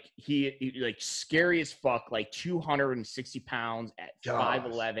 Like he like scary as fuck. Like 260 pounds at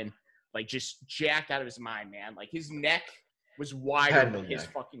 5'11". Like just jacked out of his mind, man. Like his neck was wider than his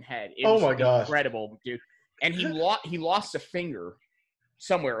fucking head. It was my gosh, incredible, dude. And he lost a finger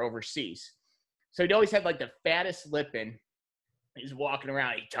somewhere overseas. So he always had like the fattest lip in. He's walking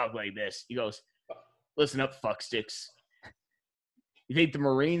around. He talked like this. He goes, "Listen up, fucksticks. You think the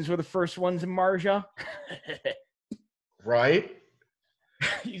Marines were the first ones in Marja?" Right?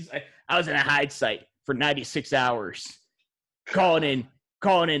 He's like, "I was in a hide site for 96 hours, calling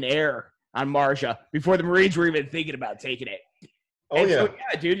in air on Marja before the Marines were even thinking about taking it." Oh, So,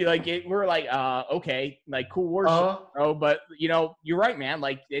 yeah, dude. Like we're like, okay, like cool warship, bro. But you're right, man.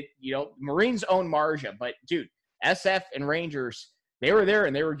 Like Marines own Marja, but dude, SF and Rangers, they were there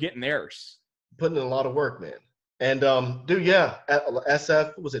and they were getting theirs. Putting in a lot of work, man. And dude, yeah,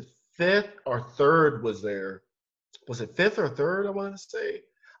 SF was it 5th or 3rd was there? Was it 5th or 3rd? I wanted to say.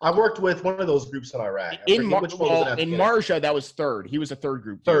 I worked with one of those groups in Iraq. In Marja, that was 3rd. He was a 3rd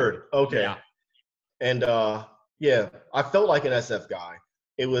group. 3rd, okay. Yeah. And yeah, I felt like an SF guy.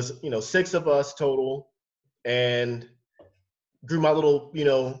 It was 6 of us total, and drew my little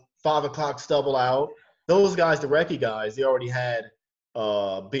 5 o'clock stubble out. Those guys, the recce guys, they already had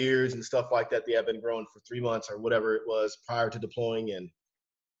beards and stuff like that. They had been growing for 3 months or whatever it was prior to deploying. And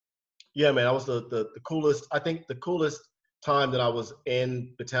yeah, man, I was the coolest. I think the coolest time that I was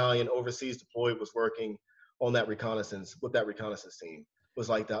in battalion overseas deployed was working on that reconnaissance with that reconnaissance team. It was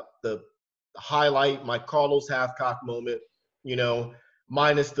like the highlight, my Carlos half-cock moment,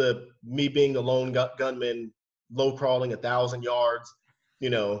 minus me being the lone gunman, low crawling 1,000 yards,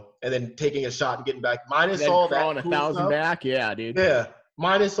 and then taking a shot and getting back. Minus all that cool 1,000 stuff. back, yeah, dude. Yeah,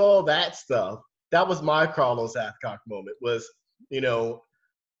 minus all that stuff. That was my Carlos half-cock moment. Was 2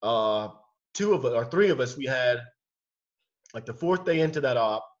 of us or 3 of us. We had like the 4th day into that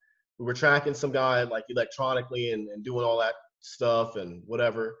op. We were tracking some guy like electronically and doing all that stuff and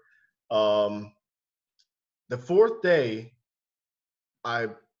whatever. The 4th day, I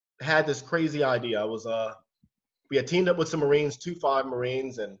had this crazy idea. We had teamed up with some Marines, 2-5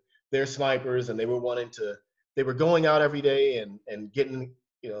 Marines, and they're snipers, and they were going out every day and getting,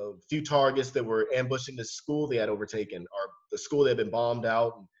 a few targets that were ambushing the school they had overtaken, or the school that had been bombed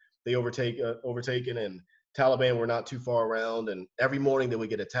out, and they overtaken, and Taliban were not too far around, and every morning they would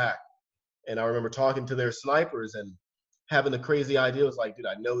get attacked. And I remember talking to their snipers and having the crazy idea. Was like, dude,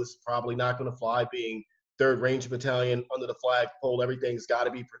 I know this is probably not going to fly, being 3rd Ranger Battalion under the flagpole. Everything's got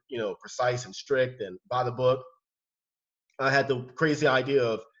to be, precise and strict and by the book. I had the crazy idea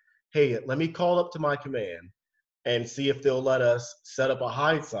of hey, let me call up to my command and see if they'll let us set up a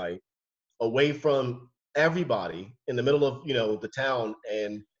hide site away from everybody in the middle of, the town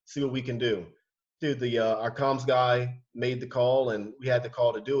and see what we can do. Dude, our comms guy made the call and we had the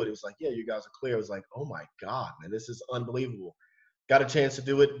call to do it. It was like, yeah, you guys are clear. I was like, oh my God, man, this is unbelievable. Got a chance to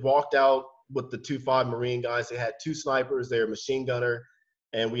do it, walked out with the 2-5 Marine guys. They had 2 snipers, they're a machine gunner,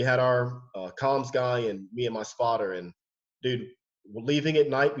 and we had our comms guy and me and my spotter. And dude, leaving at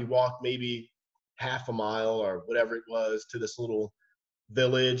night, we walked maybe half a mile or whatever it was to this little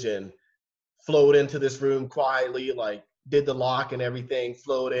village and flowed into this room quietly, like did the lock and everything,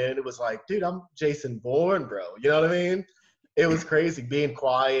 flowed in. It was like, dude, I'm Jason Bourne, bro. You know what I mean? It was crazy being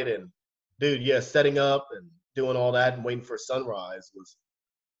quiet and, dude, yeah, setting up and doing all that and waiting for sunrise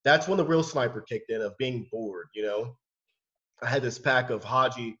that's when the real sniper kicked in of being bored, I had this pack of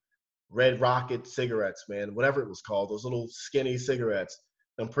Haji Red Rocket cigarettes, man, whatever it was called, those little skinny cigarettes.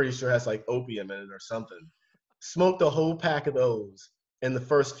 I'm pretty sure has like opium in it or something. Smoked a whole pack of those. In the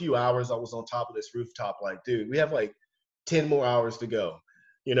first few hours, I was on top of this rooftop, like, dude, we have like 10 more hours to go,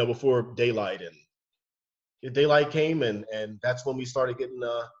 before daylight. And daylight came, and that's when we started getting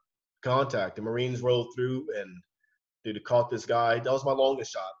contact. The Marines rolled through, and dude, caught this guy. That was my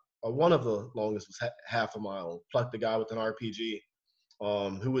longest shot. One of the longest was half a mile. Plucked the guy with an RPG,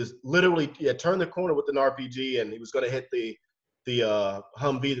 who was literally turned the corner with an RPG, and he was going to hit the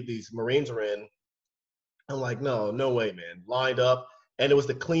Humvee that these Marines are in. I'm like, no way, man. Lined up, and it was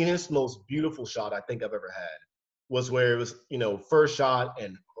the cleanest, most beautiful shot I think I've ever had. Was where it was, first shot,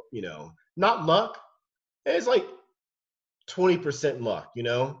 and not luck. It's like 20% luck,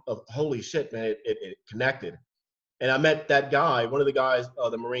 of holy shit, man. It connected. And I met that guy, one of the guys,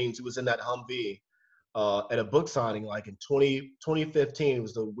 the Marines who was in that Humvee at a book signing like in 2015. It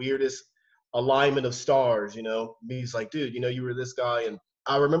was the weirdest alignment of stars, He's like, dude, you were this guy. And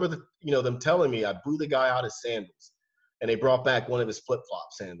I remember, them telling me I blew the guy out his sandals. And they brought back one of his flip-flop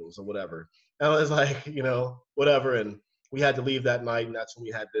sandals or whatever. And I was like, whatever. And we had to leave that night. And that's when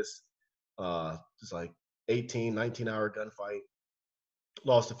we had this just like 18, 19-hour gunfight.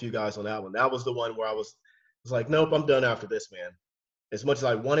 Lost a few guys on that one. That was the one where I was like, nope, I'm done after this, man. As much as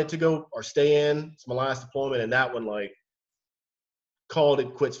I wanted to go or stay in, it's my last deployment, and that one, like, called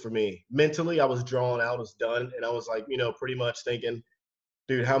it quits for me. Mentally, I was drawn out, I was done, and I was like, pretty much thinking,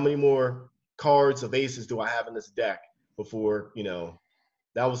 dude, how many more cards of aces do I have in this deck before,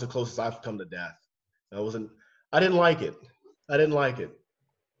 that was the closest I've come to death. I didn't like it. I didn't like it.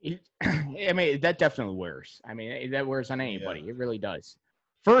 I mean, that definitely wears. I mean, that wears on anybody. Yeah. It really does.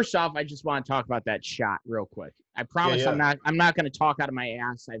 First off, I just want to talk about that shot real quick. I promise I'm not going to talk out of my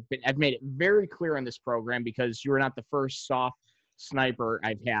ass. I've made it very clear on this program because you are not the first soft sniper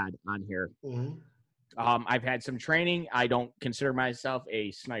I've had on here. Mm-hmm. I've had some training. I don't consider myself a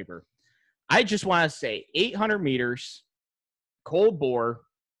sniper. I just want to say 800 meters, cold bore,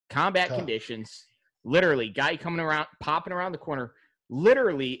 combat conditions, literally guy coming around, popping around the corner,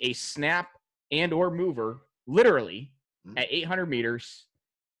 literally a snap and or mover, literally at 800 meters.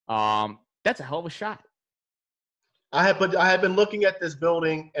 That's a hell of a shot. I had been looking at this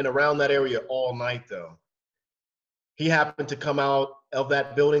building and around that area all night, though. He happened to come out of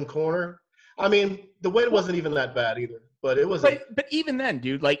that building corner. I mean, the wind wasn't even that bad either, but it was. But even then,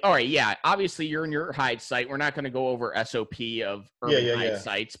 dude, like, all right, yeah, obviously you're in your hide site. We're not going to go over SOP of urban hide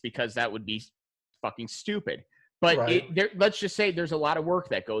sites because that would be fucking stupid. But right. Let's just say there's a lot of work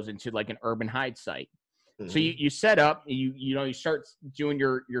that goes into like an urban hide site. So you set up, you start doing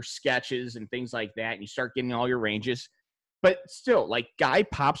your sketches and things like that, and you start getting all your ranges. But still, like, guy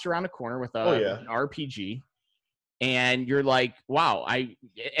pops around the corner with an RPG, and you're like, wow.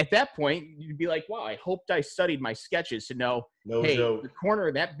 At that point, you'd be like, wow, I hoped I studied my sketches to know, the corner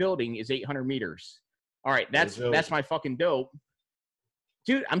of that building is 800 meters. All right, that's my fucking dope.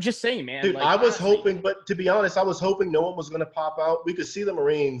 Dude, I'm just saying, man. Dude, like, I was hoping, but to be honest, I was hoping no one was going to pop out. We could see the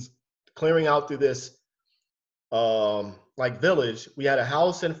Marines clearing out through this like village. We had a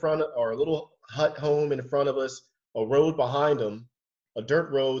house in front of, or a little hut home in front of us, a road behind them, a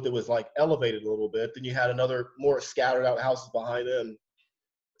dirt road that was like elevated a little bit. Then you had another more scattered out houses behind them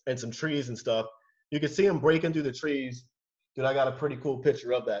and some trees and stuff. You could see them breaking through the trees. Dude, I got a pretty cool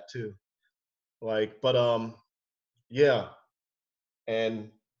picture of that too. Like, but yeah. And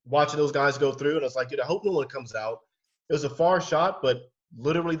watching those guys go through, and it's like, dude, I hope no one comes out. It was a far shot, but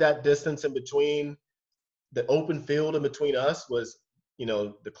literally that distance in between the open field in between us was,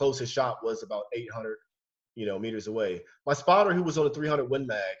 the closest shot was about 800, meters away. My spotter, who was on a 300 Win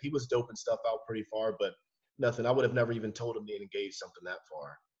Mag, he was doping stuff out pretty far, but nothing. I would have never even told him to engage something that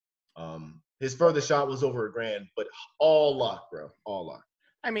far. His furthest shot was over $1,000, but all luck, bro. All luck.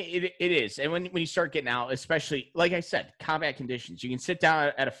 I mean, it is. And when you start getting out, especially, like I said, combat conditions, you can sit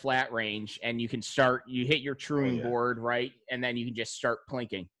down at a flat range and you can you hit your truing board, right? And then you can just start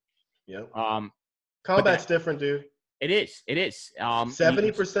plinking. Yep. Um, Combat's different, dude. It is.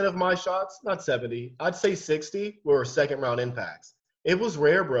 70% of my shots, not 70, I'd say 60 were second round impacts. It was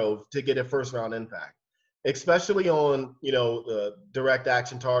rare, bro, to get a first round impact, especially on, the direct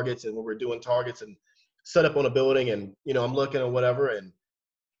action targets and when we're doing targets and set up on a building and, I'm looking or whatever. And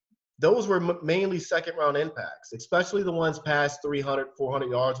those were mainly second round impacts, especially the ones past 300,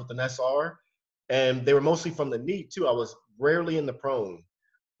 400 yards with an SR. And they were mostly from the knee too. I was rarely in the prone.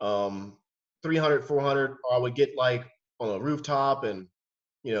 300, 400, or I would get like on a rooftop and,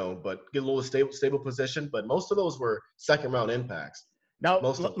 but get a little stable position. But most of those were second round impacts. Now,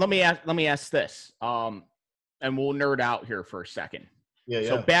 let me ask this, and we'll nerd out here for a second. Yeah.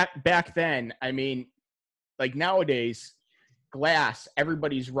 So back then, I mean, like nowadays, glass,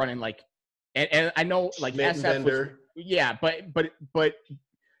 everybody's running like, and I know like SF was, yeah, but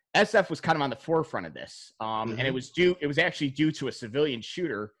SF was kind of on the forefront of this, and it was actually due to a civilian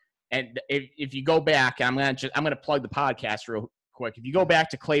shooter. And if you go back, and I'm gonna plug the podcast real quick. If you go back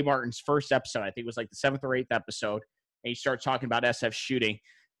to Clay Martin's first episode, I think it was like the 7th or 8th episode, and you start talking about SF shooting,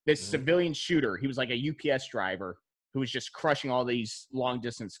 this civilian shooter, he was like a UPS driver who was just crushing all these long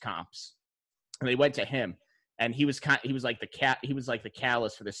distance comps, and they went to him, and he was like the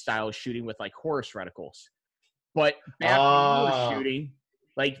catalyst for this style of shooting with like Horus reticles. But back when you were shooting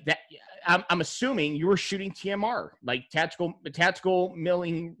like that, I'm assuming you were shooting TMR, like tactical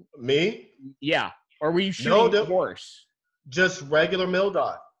milling. Me? Yeah. Or were you shooting Horus? Just regular mill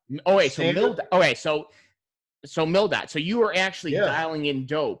dot. Oh wait, so mill. Okay, so mill dot. So you were actually dialing in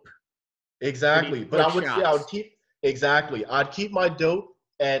dope. Exactly, but I would keep exactly. I'd keep my dope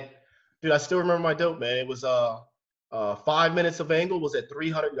at. Dude, I still remember my dope, man. It was 5 minutes of angle was at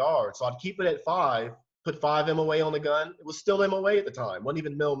 300 yards, so I'd keep it at 5. Put 5 MOA on the gun. It was still MOA at the time. Wasn't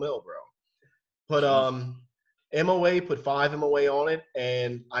even mil, bro. Put MOA, put 5 MOA on it,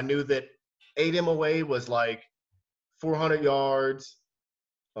 and I knew that 8 MOA was like 400 yards.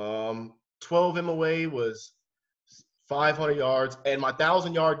 12 MOA was 500 yards, and my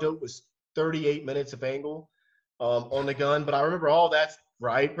 1,000-yard dope was 38 minutes of angle on the gun. But I remember all that's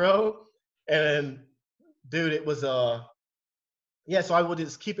right, bro. And dude, it was yeah, so I would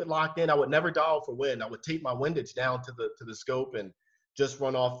just keep it locked in. I would never dial for wind. I would tape my windage down to the scope and just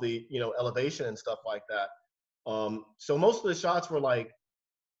run off the elevation and stuff like that. So most of the shots were like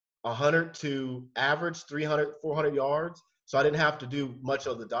 100 to average 300, 400 yards. So I didn't have to do much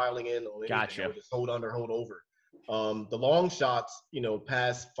of the dialing in on anything. Gotcha. I would just hold under, hold over. The long shots,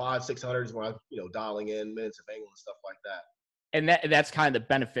 past 500, 600s when I, dialing in minutes of angle and stuff like that. And that's kind of the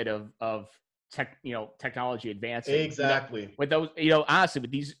benefit of technology advancing. Exactly. With those,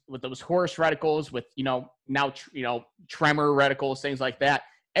 honestly, with those Horus reticles, with now tremor reticles, things like that,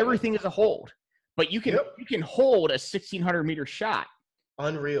 everything is a hold. But you can hold a 1,600 meter shot.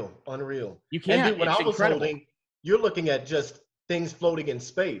 Unreal. You can. Dude, when I was holding, you're looking at just things floating in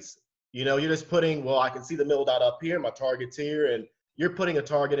space. You're just putting, I can see the mill dot up here, my target's here, and you're putting a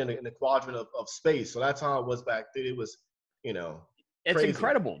target in the quadrant of space. So that's how it was back then. It was, it's crazy.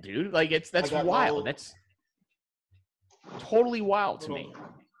 Incredible, dude. Like that's wild. That's totally wild to me.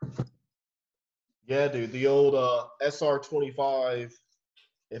 Yeah, dude. The old SR-25.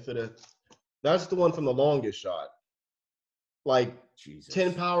 That's the one from the longest shot. Like Jesus.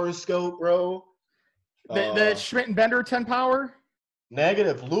 10 power scope, bro. The Schmidt and Bender 10 power.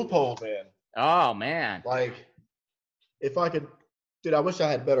 Negative loophole, man. Oh man. Like, if I could. Dude, I wish I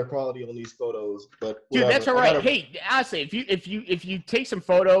had better quality on these photos, but dude, that's all right. Hey, honestly, if you take some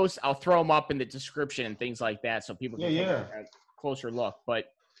photos, I'll throw them up in the description and things like that, so people can take a closer look. But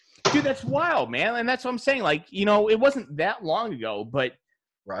dude, that's wild, man, and that's what I'm saying. Like, it wasn't that long ago, but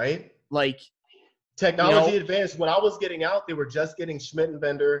right, like technology advanced. When I was getting out, they were just getting Schmidt and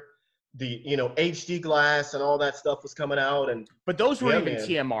Bender, the HD glass and all that stuff was coming out, but those weren't even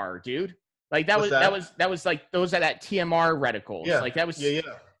TMR, dude. Like that was like those are that TMR reticles. Yeah. Like that was yeah.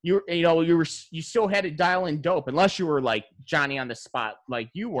 You still had to dial in dope unless you were like Johnny on the spot like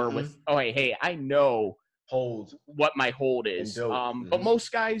you were with hey, I know what my hold is. But most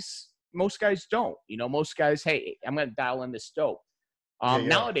guys don't. Most guys, hey, I'm gonna dial in this dope.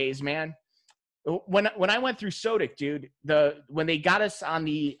 Nowadays, man, when I went through SODIC, dude, when they got us on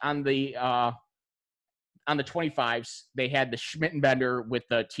the 25s, they had the Schmidt and Bender with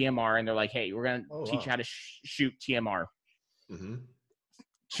the TMR, and they're like, hey, we're going to teach you how to shoot TMR.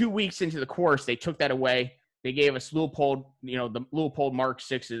 2 weeks into the course, they took that away. They gave us Leupold, the Leupold Mark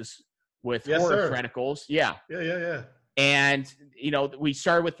 6s with Horus reticles. Yeah. Yeah. And, we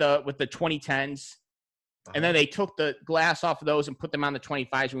started with the 2010s, and then they took the glass off of those and put them on the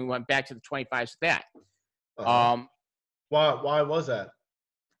 25s, and we went back to the 25s with that. Why was that?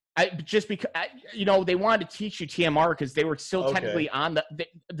 Just because, they wanted to teach you TMR because they were still technically on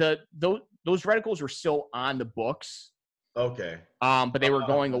those reticles were still on the books. Okay. But they were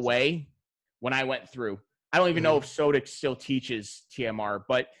going away when I went through. I don't even know if Sodic still teaches TMR,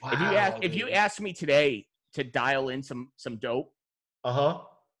 but if you ask me today to dial in some dope,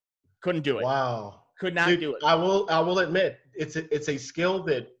 couldn't do it. Wow. Could not do it. I will admit it's a skill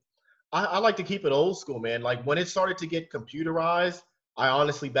that I like to keep it old school, man. Like when it started to get computerized, I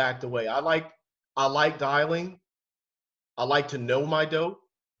honestly backed away. I like dialing. I like to know my dope.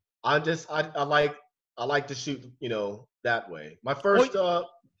 I like to shoot, that way. My first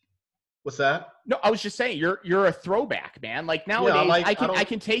what's that? No, I was just saying you're a throwback, man. Like nowadays, I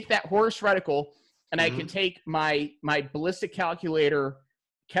can take that Horus reticle and I can take my ballistic calculator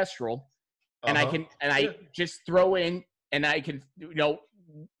Kestrel and I just throw in and I can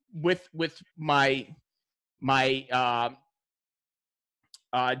with my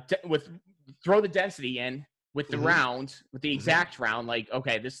throw the density in with the round, with the exact round, like,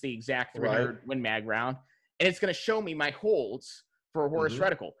 okay, this is the exact 300 Win Mag round, and it's going to show me my holds for a Horus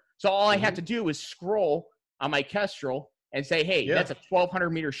reticle. So all I have to do is scroll on my Kestrel and say, hey, that's a 1,200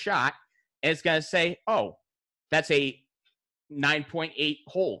 meter shot, and it's going to say, oh, that's a 9.8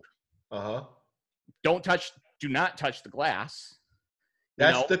 hold. Do not touch the glass.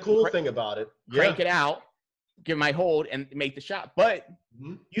 That's the cool thing about it. Crank it out, give my hold, and make the shot. But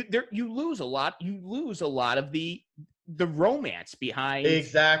you lose a lot. You lose a lot of the romance behind.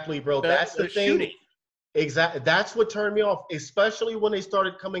 Exactly, bro. That's the thing. Shooting. Exactly. That's what turned me off, especially when they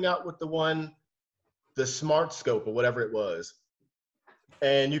started coming out with the smart scope or whatever it was.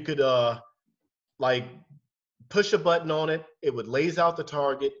 And you could like push a button on it. It would lays out the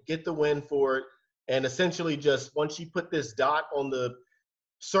target, get the win for it. And essentially just once you put this dot on the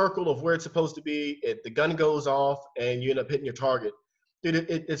circle of where it's supposed to be, the gun goes off and you end up hitting your target. Dude,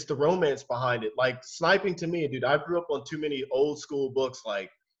 it's the romance behind it. Like sniping to me, dude, I grew up on too many old school books like,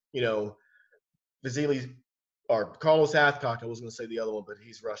 Vasily or Carlos Hathcock. I was going to say the other one, but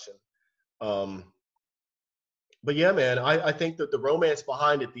he's Russian. But yeah, man, I think that the romance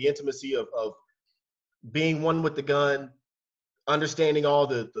behind it, the intimacy of being one with the gun, understanding all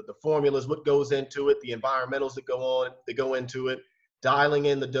the formulas, what goes into it, the environmentals that go into it, dialing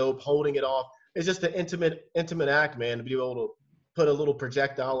in the dope, holding it off. It's just an intimate act, man, to be able to put a little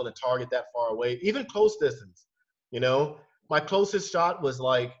projectile on a target that far away, even close distance. My closest shot was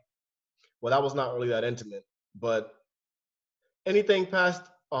like, well, that was not really that intimate, but anything past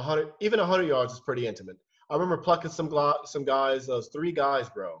 100, even 100 yards is pretty intimate. I remember plucking some guys, those 3 guys,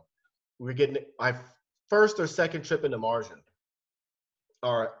 bro. We were getting my first or second trip into Marja,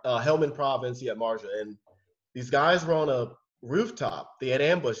 or Helmand Province, Marja, and these guys were on a rooftop. They had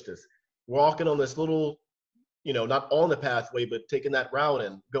ambushed us, walking on this little, not on the pathway, but taking that route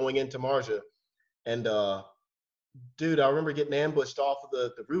and going into Marja. And dude, I remember getting ambushed off of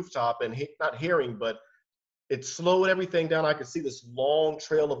the rooftop and not hearing, but it slowed everything down. I could see this long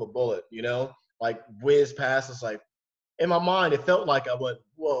trail of a bullet, like whiz past. It's like, in my mind, it felt like I went,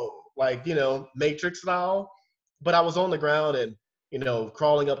 whoa, like, Matrix style. But I was on the ground and,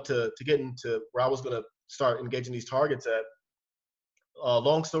 crawling up to get into where I was going to start engaging these targets at.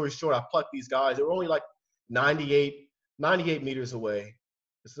 Long story short, I plucked these guys. They were only like 98 meters away.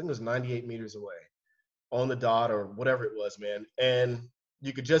 This thing was 98 meters away on the dot or whatever it was, man. And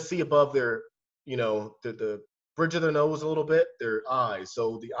you could just see above their, the bridge of their nose a little bit, their eyes.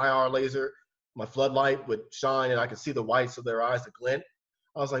 So the IR laser, my floodlight would shine and I could see the whites of their eyes, the glint.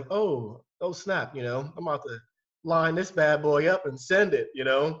 I was like, oh snap, I'm about to line this bad boy up and send it,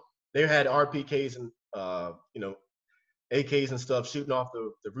 They had RPKs and, AKs and stuff shooting off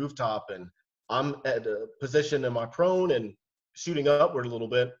the rooftop, and I'm at a position in my prone and shooting upward a little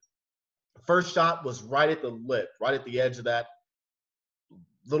bit. First shot was right at the lip, right at the edge of that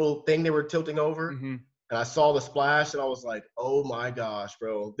little thing they were tilting over. And I saw the splash and I was like, oh my gosh,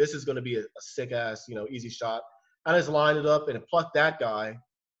 bro, this is going to be a sick ass, easy shot. I just lined it up and plucked that guy,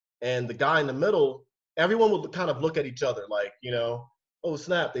 and the guy in the middle, everyone would kind of look at each other like, oh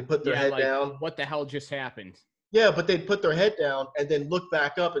snap, they put their head down. What the hell just happened? Yeah, but they'd put their head down and then look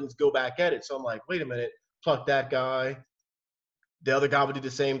back up and go back at it. So I'm like, wait a minute, pluck that guy. The other guy would do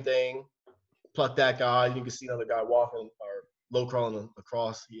the same thing, pluck that guy. You can see another guy walking or low crawling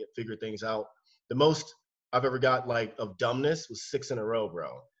across. He had figured things out. The most I've ever got of dumbness was 6 in a row,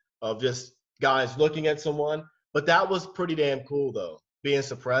 bro, of just guys looking at someone. But that was pretty damn cool, though, being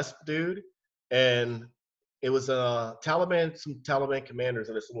suppressed, dude. And it was some Taliban commanders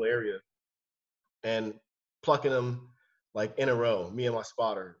in this little area, and plucking them like in a row. Me and my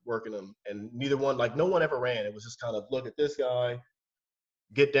spotter working them, and neither one, like no one ever ran. It was just kind of look at this guy,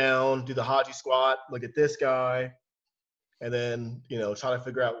 get down, do the Haji squat, look at this guy, and then try to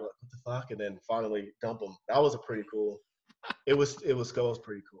figure out what the fuck, and then finally dump them. That was a pretty cool. It was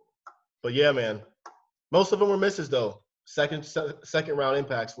pretty cool. But yeah, man, most of them were misses though. Second round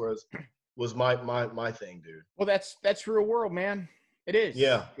impacts was my thing, dude. Well, that's real world, man. It is.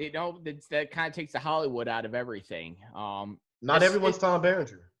 Yeah. That kind of takes the Hollywood out of everything. Not everyone's Tom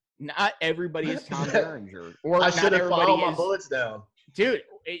Berenger. Not everybody is Tom Berenger. Or I not should have everybody filed my is, bullets down. dude.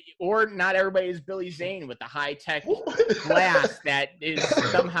 Or not everybody is Billy Zane with the high tech glass that is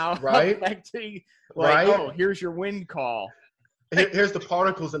somehow right? affecting. Like, right? Oh, here's your wind call. Here's the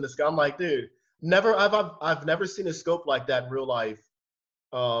particles in the sky. I'm like, dude, I've never seen a scope like that in real life.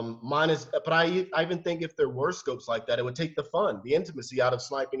 But I even think if there were scopes like that, it would take the fun, the intimacy out of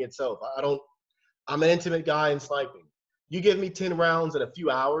sniping itself. I'm an intimate guy in sniping. You give me 10 rounds in a few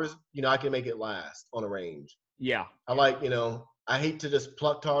hours, I can make it last on a range. Yeah. I hate to just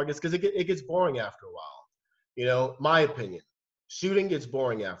pluck targets because it gets boring after a while. My opinion, shooting gets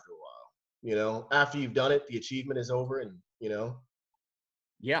boring after a while. After you've done it, the achievement is over, and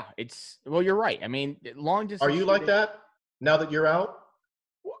Yeah, well, you're right. I mean, long distance. Are you like that now that you're out?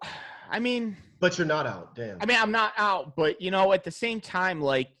 I mean, but you're not out. Damn. I mean, I'm not out, but at the same time,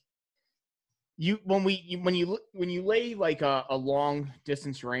 like when you lay like a long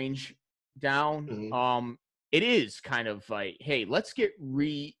distance range down, mm-hmm. It is kind of like, hey, let's get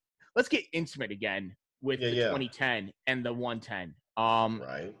intimate again with the 2010 and the 110.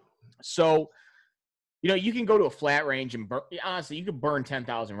 Right. So, you can go to a flat range and honestly, you could burn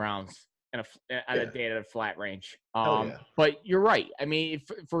 10,000 rounds at a day at a flat range. But you're right. I mean,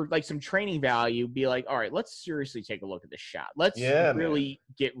 for like some training value, be like, all right, let's seriously take a look at this shot. Let's really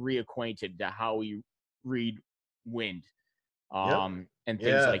get reacquainted to how we read wind, and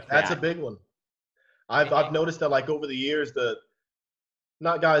things like that. That's a big one. I've noticed that, like, over the years,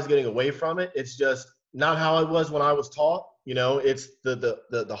 not guys getting away from it. It's just not how it was when I was taught. It's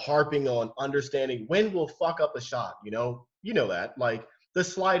the harping on understanding wind will fuck up a shot. That, like, the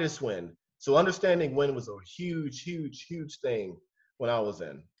slightest wind. So understanding wind was a huge, huge, huge thing when I was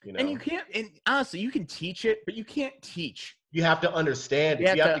in. And you can't. And honestly, you can teach it, but you can't teach. You have to understand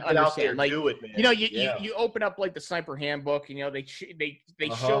it. You have to get out there and do it, man. You open up like the sniper handbook, and they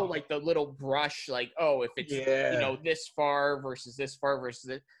show like the little brush, like, oh, if it's this far versus this far versus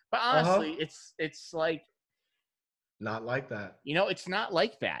it. But honestly, it's like not like that. It's not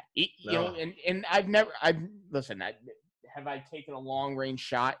like that. And listen. Have I taken a long range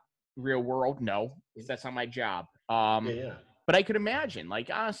shot real world? No, because that's not my job. But I could imagine, like,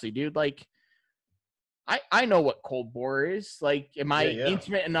 honestly, dude, like, I know what cold bore is. Like, am I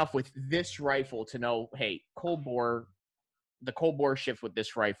intimate enough with this rifle to know, hey, the cold bore shift with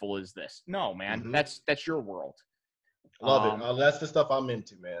this rifle is this? No, man. Mm-hmm. That's your world. Love it. That's the stuff I'm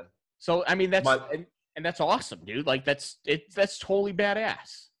into, man. So, I mean, that's awesome, dude. Like, that's totally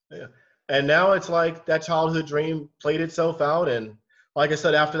badass. Yeah. And now it's like that childhood dream played itself out. And like I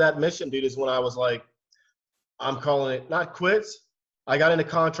said, after that mission, dude, is when I was like, I'm calling it not quits. I got into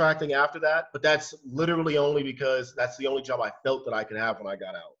contracting after that, but that's literally only because that's the only job I felt that I could have when I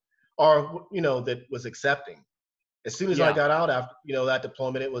got out, or that was accepting. As soon as I got out after that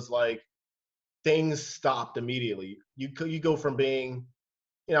deployment, it was like things stopped immediately. You go from being,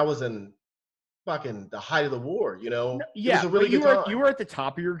 I was in fucking the height of the war. It was a really good time. You were at the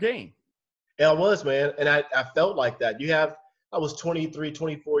top of your game. Yeah, I was, man, and I felt like that. I was 23,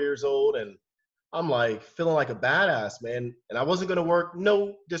 24 years old, and I'm like feeling like a badass, man. And I wasn't going to work,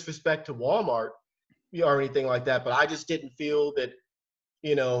 no disrespect to Walmart or anything like that, but I just didn't feel that,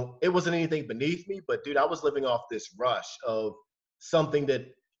 it wasn't anything beneath me. But, dude, I was living off this rush of something that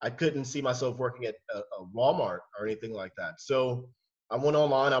I couldn't see myself working at a Walmart or anything like that. So I went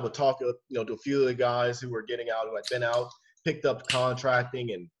online. I would talk to a few of the guys who were getting out, who had been out, picked up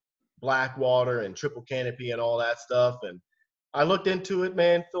contracting and Blackwater and triple canopy and all that stuff. And I looked into it,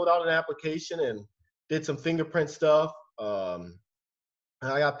 man, filled out an application and did some fingerprint stuff. And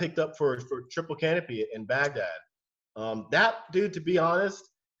I got picked up for triple canopy in Baghdad. That, dude, to be honest,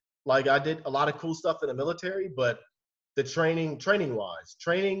 like, I did a lot of cool stuff in the military, but the training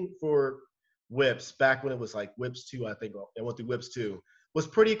for whips back when it was like whips 2, I think I went through whips 2, was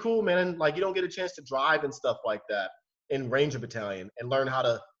pretty cool, man. Like, you don't get a chance to drive and stuff like that in Ranger Battalion and learn how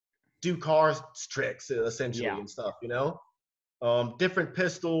to do car tricks essentially and stuff, different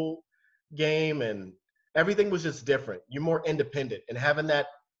pistol game, and everything was just different. You're more independent, and having that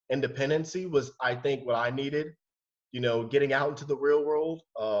independency was, I think, what I needed. Getting out into the real world.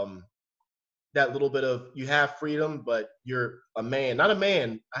 That little bit of, you have freedom, but you're a man. Not a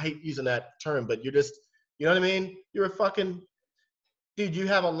man. I hate using that term, but you're just, you know what I mean? You're a fucking dude. You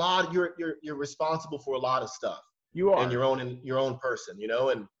have a lot. You're responsible for a lot of stuff. You In are. your own person.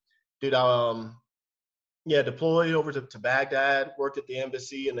 And dude, yeah, deployed over to Baghdad, worked at the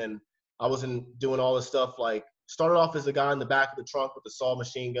embassy, and then I was doing all this stuff. Like, started off as a guy in the back of the trunk with a saw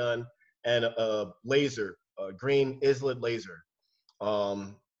machine gun and a laser, a green ISLID laser.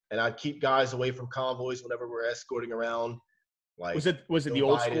 And I'd keep guys away from convoys whenever we're escorting around. Like, Was it Joe the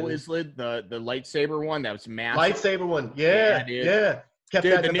old school Biden. ISLID, the lightsaber one that was massive? Lightsaber one, yeah, dude. yeah. Kept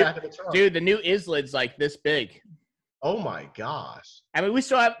Dude, that in the back of the trunk. Dude, the new ISLID's like this big. Oh my gosh. I mean,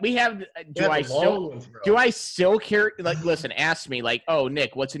 do I still carry, like, listen, ask me, like, oh,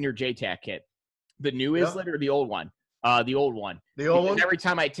 Nick, what's in your JTAC kit? The new ISLID or the old one? The old one. The old one? Every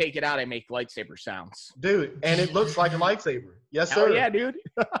time I take it out, I make lightsaber sounds. Dude, and it looks like a lightsaber. Yes, Hell sir. yeah, dude.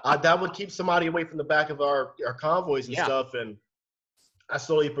 That would keep somebody away from the back of our convoys and stuff. And I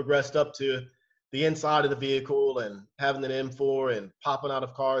slowly progressed up to the inside of the vehicle and having an M4 and popping out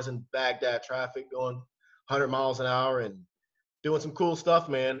of cars in Baghdad traffic, going 100 miles an hour and doing some cool stuff,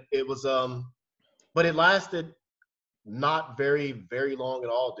 man. It was, but it lasted not very, very long at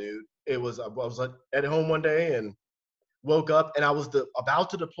all, dude. I was at home one day and woke up, and I was about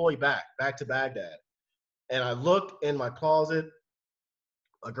to deploy back to Baghdad. And I looked in my closet.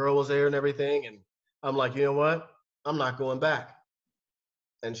 A girl was there and everything. And I'm like, you know what? I'm not going back.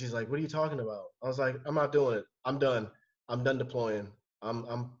 And she's like, what are you talking about? I was like, I'm not doing it. I'm done. I'm done deploying.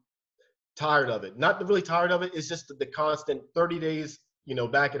 I'm tired of it. Not really tired of it. It's just the constant 30 days,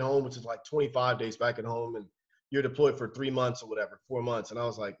 back at home, which is like 25 days back at home. And you're deployed for 3 months or whatever, 4 months. And I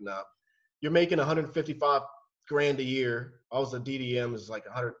was like, nah, you're making 155 grand a year. I was a DDM, is like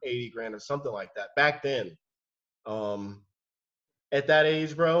 180 grand or something like that back then. At that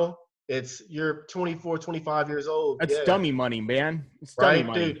age, bro, you're 24, 25 years old. That's dummy money, man. It's right, dummy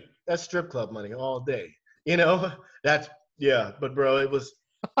money. Dude. That's strip club money all day. That's But bro, it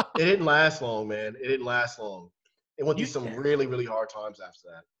didn't last long, man. It didn't last long. It went through some really, really hard times after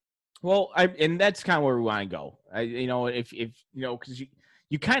that. Well, and that's kind of where we want to go. If because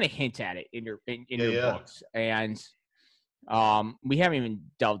you kind of hint at it in your books, and we haven't even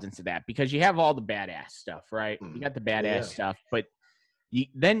delved into that because you have all the badass stuff, right? You got the badass stuff, but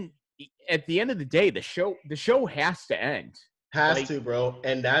then at the end of the day, the show has to end. Has to, bro.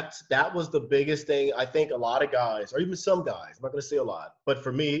 And that was the biggest thing. I think a lot of guys, or even some guys, I'm not going to say a lot, but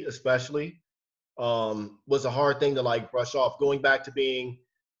for me especially, was a hard thing to like brush off. Going back to being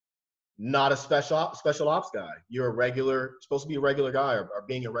not a special ops guy. You're supposed to be a regular guy or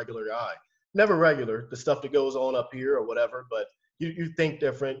being a regular guy. Never regular, the stuff that goes on up here or whatever, but you think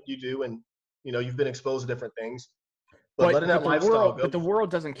different, you do, and you've been exposed to different things. But letting that lifestyle go. But the world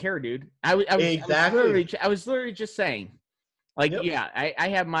doesn't care, dude. I was literally just saying. Like, I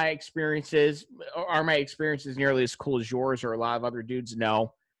have my experiences. Are my experiences nearly as cool as yours or a lot of other dudes?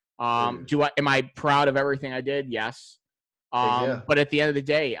 No. Am I proud of everything I did? Yes. But at the end of the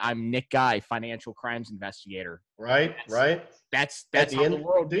day, I'm Nick Guy, financial crimes investigator. Right. That's how the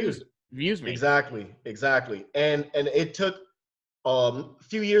world views me. Exactly. And it took a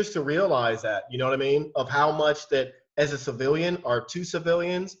few years to realize that, you know what I mean? Of how much that as a civilian or two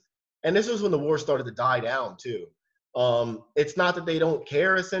civilians, and this was when the war started to die down too. It's not that they don't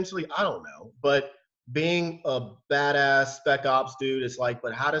care, essentially. I don't know. But being a badass spec ops dude, it's like,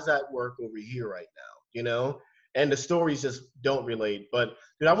 but how does that work over here right now? And the stories just don't relate. But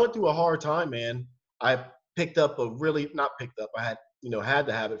dude, I went through a hard time, man. I picked up I had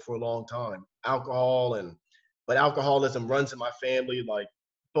to have it for a long time. But alcoholism runs in my family. Like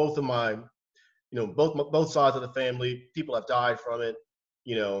both of my, both sides of the family, people have died from it,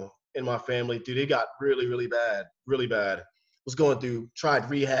 in my family. Dude, it got really, really bad, really bad. Tried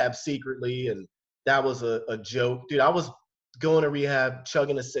rehab secretly, and that was a joke. Dude, I was going to rehab,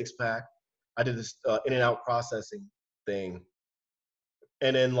 chugging a 6-pack. I did this in and out processing thing.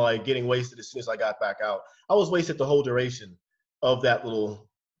 And then like getting wasted as soon as I got back out. I was wasted the whole duration of that little,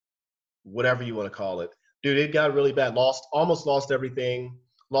 whatever you want to call it. Dude, it got really bad. Almost lost everything.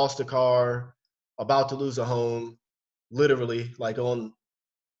 Lost a car, about to lose a home, literally like on,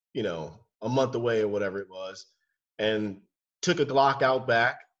 a month away or whatever it was. And took a Glock out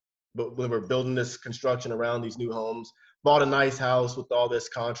back, but we were building this construction around these new homes, bought a nice house with all this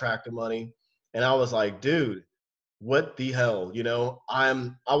contractor money. And I was like, dude, what the hell? I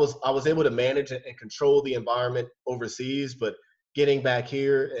was able to manage it and control the environment overseas, but getting back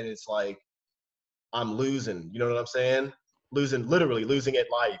here and it's like, I'm losing, you know what I'm saying? literally losing it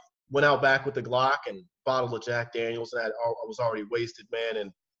life. Went out back with the Glock and bottle of Jack Daniels, and I was already wasted, man,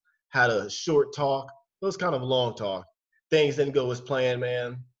 and had a short talk. It was kind of a long talk. Things didn't go as planned,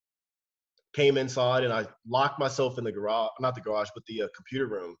 man. Came inside and I locked myself in the garage, not the garage, but the computer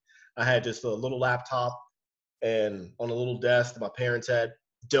room. I had just a little laptop and on a little desk that my parents had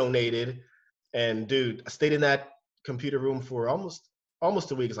donated. And dude, I stayed in that computer room for almost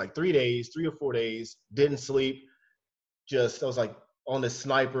a week. It's like 3 days, 3 or 4 days. Didn't sleep. I was like on this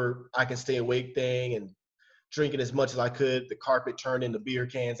sniper, I can stay awake thing, and drinking as much as I could. The carpet turned into beer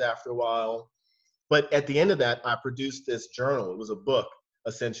cans after a while. But at the end of that, I produced this journal. It was a book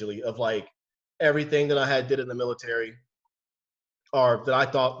essentially of like everything that I had did in the military, or that I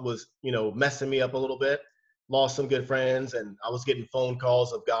thought was, messing me up a little bit. Lost some good friends, and I was getting phone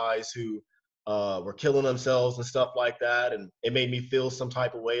calls of guys who were killing themselves and stuff like that. And it made me feel some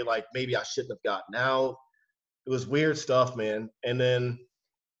type of way, like maybe I shouldn't have gotten out. It was weird stuff, man. And then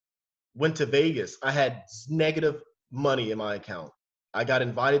went to Vegas. I had negative money in my account. I got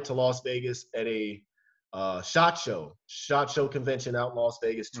invited to Las Vegas at a SHOT Show convention out in Las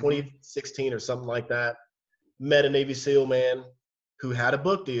Vegas, 2016 or something like that. Met a Navy SEAL man who had a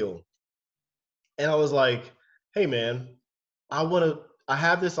book deal. And I was like, hey man, I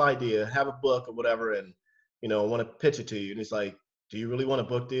have this idea, have a book or whatever, and I want to pitch it to you. And he's like, do you really want a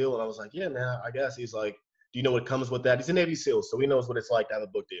book deal? And I was like, yeah, man, I guess. He's like, do you know what comes with that? He's a Navy SEAL, so he knows what it's like to have a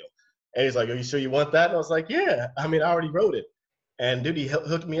book deal. And he's like, are you sure you want that? And I was like, yeah, I mean, I already wrote it. And dude, he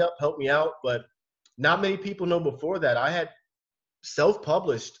hooked me up, helped me out. But not many people know before that I had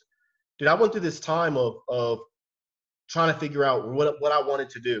self-published. Dude, I went through this time of trying to figure out what I wanted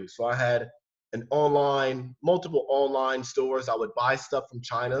to do. So I had multiple online stores. I would buy stuff from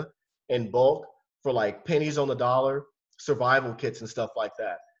China in bulk for like pennies on the dollar, survival kits and stuff like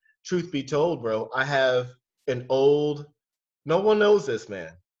that. Truth be told, bro, I have an old, no one knows this,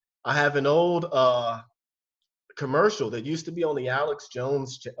 man. I have an old commercial that used to be on the Alex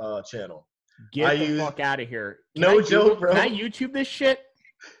Jones channel. Get the fuck out of here. No joke, bro. Can I YouTube this shit?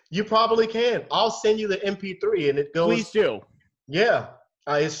 You probably can. I'll send you the MP3 and it goes. Please do. Yeah.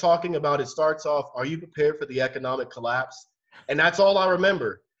 It's talking about, it starts off, are you prepared for the economic collapse? And that's all I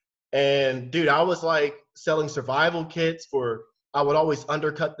remember. And dude, I was like selling survival kits I would always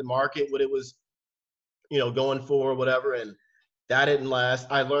undercut the market, what it was, going for or whatever. And that didn't last.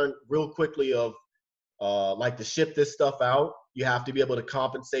 I learned real quickly of like to ship this stuff out. You have to be able to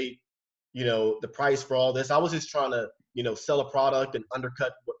compensate, the price for all this. I was just trying to, sell a product and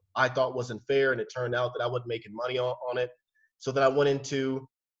undercut what I thought wasn't fair. And it turned out that I wasn't making money on it. So then I went into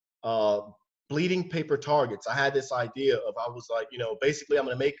bleeding paper targets. I had this idea I was like, basically I'm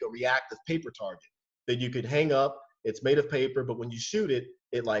going to make a reactive paper target that you could hang up. It's made of paper, but when you shoot it,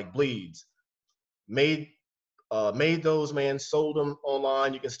 it like bleeds. Made those, man, sold them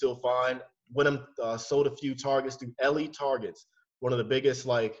online. You can still find. Sold a few targets through Elite Targets, one of the biggest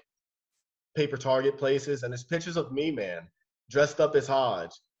like paper target places. And there's pictures of me, man, dressed up as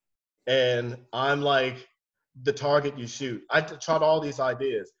Hodge. And I'm like the target you shoot. I tried all these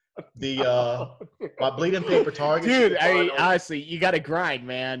ideas. My bleeding paper target. Dude, I mean, honestly, you got to grind,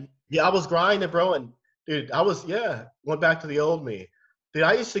 man. Yeah, I was grinding, bro. And dude, went back to the old me. Dude,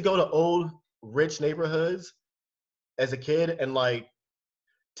 I used to go to old rich neighborhoods as a kid and like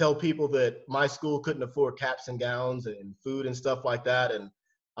tell people that my school couldn't afford caps and gowns and food and stuff like that. And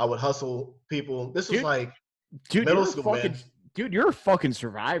I would hustle people. This was middle school, man. Dude, you're a fucking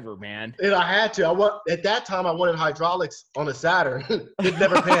survivor, man. And I had to. At that time, I wanted hydraulics on a Saturn. It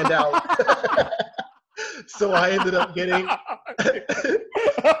never panned out. So I ended up getting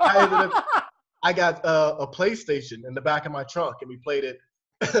I got a PlayStation in the back of my trunk, and we played it.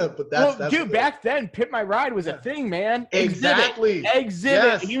 But that's dude, back then, Pit My Ride was a thing, man. Exactly. Exhibit.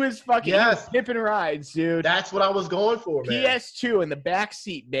 Yes. He was fucking tipping rides, dude. That's what I was going for, man. PS2 in the back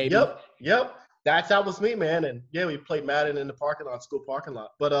seat, baby. Yep. That was me, man. And yeah, we played Madden in the school parking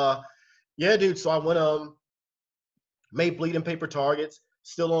lot. But yeah, dude. So I went made bleeding paper targets,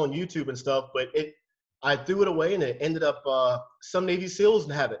 still on YouTube and stuff. But I threw it away, and it ended up some Navy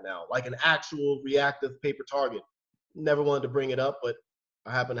SEALs have it now, like an actual reactive paper target. Never wanted to bring it up, but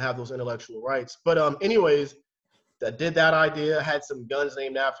I happen to have those intellectual rights. But anyways, I did that idea. I had some guns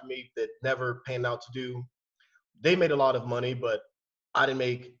named after me that never panned out to do. They made a lot of money, but I didn't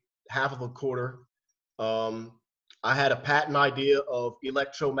make half of a quarter. I had a patent idea of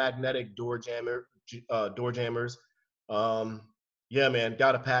electromagnetic door jammers. Yeah, man,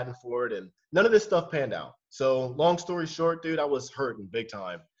 got a patent for it, and none of this stuff panned out. So long story short, dude, I was hurting big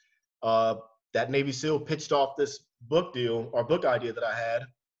time. That Navy SEAL pitched off this book deal or book idea that I had,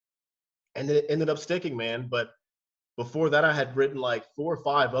 and it ended up sticking, man. But Before that, I had written like 4 or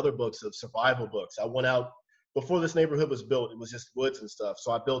 5 other books of survival books. I went out before this neighborhood was built. It was just woods and stuff.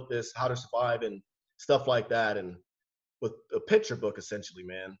 So I built this how to survive and stuff like that, and with a picture book essentially,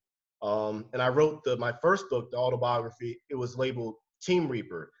 man. And I wrote my first book, the autobiography. It was labeled Team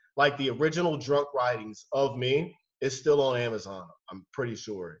Reaper. Like the original drunk writings of me is still on Amazon. I'm pretty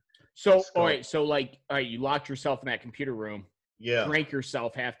sure. So, all right. So, like, all right, you locked yourself in that computer room, Yeah. drank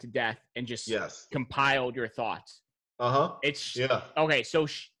yourself half to death, and just Yes. compiled your thoughts. Uh-huh. It's yeah. Okay. So,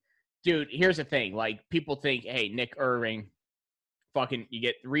 dude, here's the thing. Like, people think, hey, Nick Irving, fucking, you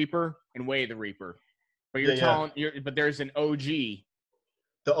get the Reaper and Way of the Reaper, but but there's an OG.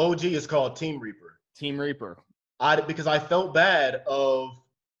 The OG is called Team Reaper. Team Reaper. Because I felt bad of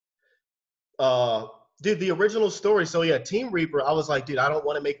dude, the original story. So yeah, Team Reaper, I was like, dude, I don't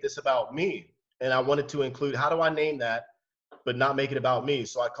want to make this about me. And I wanted to include, how do I name that, but not make it about me?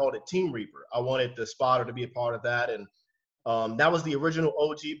 So I called it Team Reaper. I wanted the spotter to be a part of that. And that was the original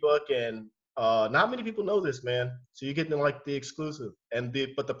OG book. And not many people know this, man. So you're getting like the exclusive.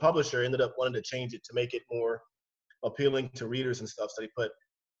 But the publisher ended up wanting to change it to make it more appealing to readers and stuff. So they put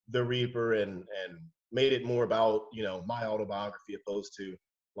the Reaper and made it more about, my autobiography opposed to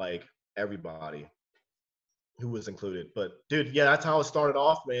like everybody who was included. But dude, yeah, that's how it started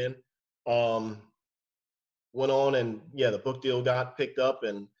off, man. Went on, and yeah, the book deal got picked up,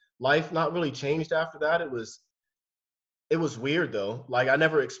 and life not really changed after that. It was weird though. Like I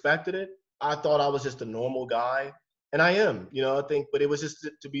never expected it. I thought I was just a normal guy, and I am, I think, but it was just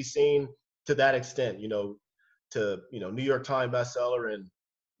to be seen to that extent, to New York Times bestseller and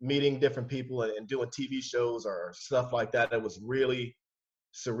meeting different people and doing TV shows or stuff like that. It was really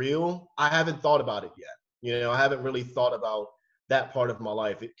surreal. I haven't thought about it yet. I haven't really thought about that part of my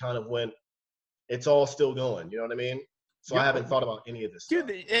life. It kind of went, it's all still going, you know what I mean? So I haven't thought about any of this stuff.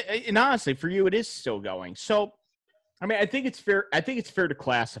 And honestly, for you, it is still going. So, I mean, I think it's fair to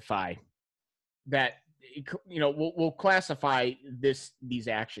classify that, we'll classify these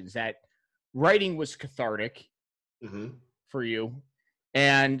actions, that writing was cathartic for you.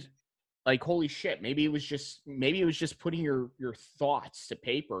 And like, holy shit, maybe it was just putting your thoughts to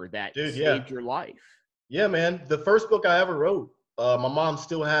paper that saved your life. Yeah, man. The first book I ever wrote, my mom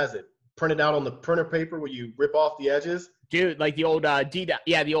still has it printed out on the printer paper where you rip off the edges. Dude, like the old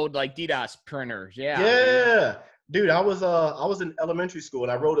DDoS, the old like DDoS printers. Yeah. Yeah. Dude, I was in elementary school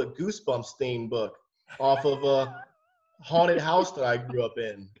and I wrote a Goosebumps themed book off of a haunted house that I grew up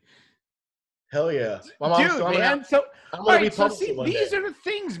in. Hell yeah. My mom, these are the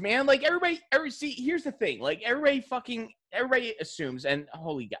things, man. Like here's the thing. Like everybody assumes, and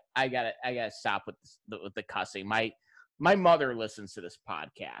holy God, I gotta stop with the cussing. My mother listens to this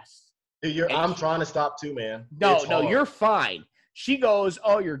podcast. Dude, I'm trying to stop too, man. No, you're fine. She goes,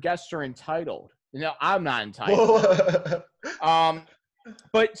 "Oh, your guests are entitled." No, I'm not entitled.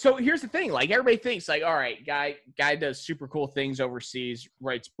 But so here's the thing. Like everybody thinks, like, all right, guy does super cool things overseas,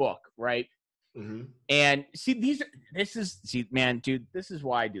 writes book, right? Mm-hmm. And man, dude, this is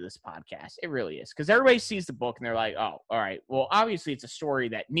why I do this podcast. It really is, because everybody sees the book and they're like, oh, all right, well, obviously it's a story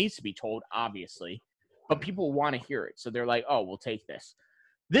that needs to be told, obviously, but people want to hear it, so they're like, oh, we'll take this.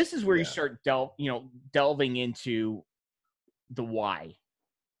 This is where you start delving into the why.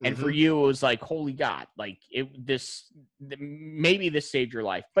 And for you, it was like, holy God, like maybe this saved your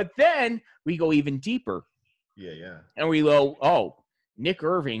life. But then we go even deeper. Yeah. And we go, oh, Nick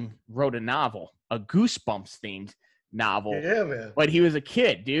Irving wrote a novel, a Goosebumps themed novel. Yeah, man. But he was a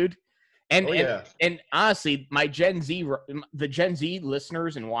kid, dude. And honestly, the Gen Z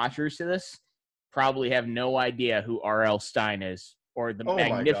listeners and watchers to this probably have no idea who R.L. Stein is or the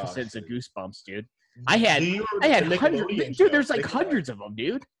magnificence of Goosebumps, dude. I had hundreds. Dude, there's like hundreds of them,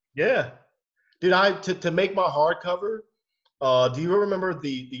 dude. Yeah. Dude, to make my hardcover, do you remember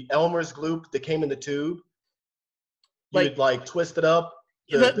the Elmer's glue that came in the tube? You would twist it up.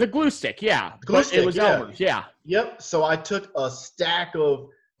 The glue stick, yeah. It was Elmer's, yeah. Yep. So I took a stack of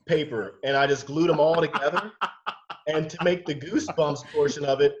paper and I just glued them all together. And to make the Goosebumps portion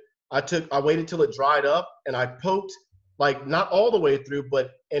of it, I waited till it dried up and I poked, like, not all the way through,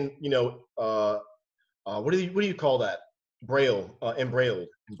 but what do you call that? Embroiled.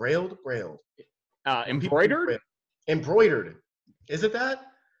 Embroidered. Is it that?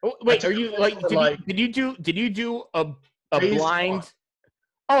 Oh, wait, are you like? Did you do a blind? Font.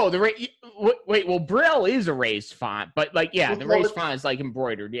 Oh, wait. Well, Braille is a raised font, but the raised font is like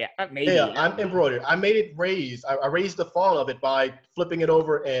embroidered. Yeah, maybe. Yeah, I'm embroidered. I made it raised. I raised the font of it by flipping it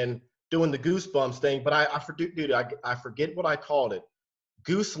over and doing the Goosebumps thing. But I forget what I called it.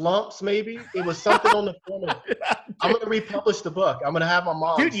 Goose Lumps, maybe. It was something on the form of. I'm gonna republish the book. I'm gonna have my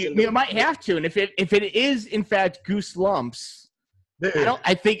mom. Dude, you might have to, and if it is in fact Goose Lumps, Dude,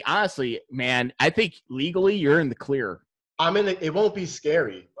 I think honestly, man, I think legally you're in the clear. It won't be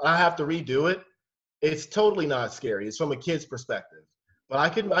scary. I have to redo it. It's totally not scary. It's from a kid's perspective, but I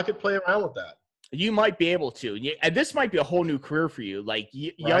could play around with that. You might be able to, and this might be a whole new career for you, like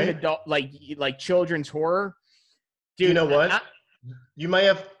young Right? adult, like children's horror. Dude, You know what? You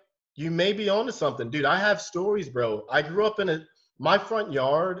may be onto something, dude. I have stories, bro. I grew up in my front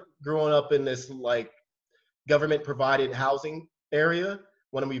yard, growing up in this like government provided housing area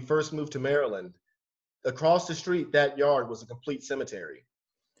when we first moved to Maryland. Across the street, that yard was a complete cemetery.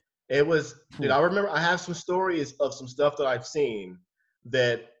 It was, dude, I remember I have some stories of some stuff that I've seen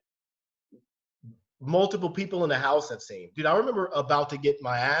that multiple people in the house have seen. Dude, I remember about to get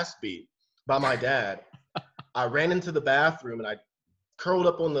my ass beat by my dad. I ran into the bathroom and I curled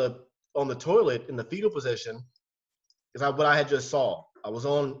up on the toilet in the fetal position because what I had just saw. I was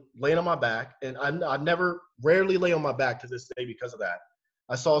laying on my back, and I rarely lay on my back to this day because of that.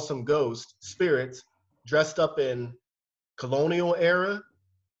 I saw some ghost spirits dressed up in colonial era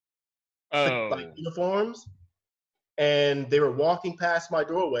like uniforms, and they were walking past my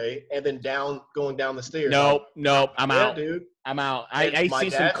doorway and then going down the stairs. Nope, I'm out. Dude. I'm out. I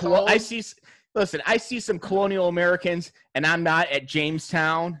see some colonial Americans, and I'm not at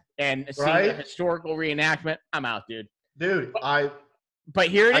Jamestown and seeing a historical reenactment. I'm out, dude. Dude, But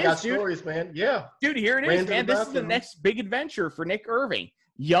here it is, I got dude. stories, man. Yeah. Dude, here it is, man. This is the next big adventure for Nick Irving,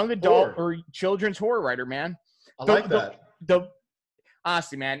 young adult or children's horror writer, man. I like that.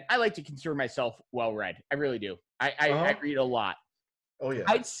 Honestly, man, I like to consider myself well-read. I really do. I read a lot. Oh, yeah.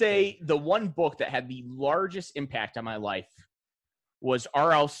 I'd say the one book that had the largest impact on my life was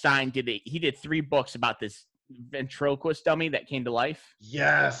R.L. Stine. He did 3 books about this ventriloquist dummy that came to life.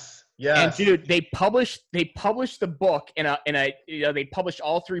 Yes. And dude, they published the book they published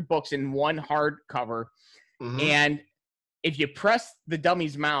all 3 books in one hardcover. Mm-hmm. And if you press the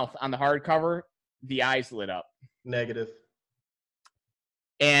dummy's mouth on the hardcover, the eyes lit up. Negative.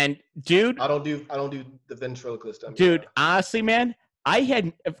 And dude, I don't do the ventriloquist dummy. Dude, honestly, man, I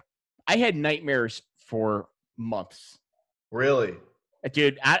had nightmares for months. Really?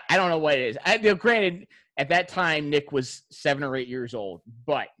 Dude, I don't know what it is. Granted, at that time, Nick was 7 or 8 years old,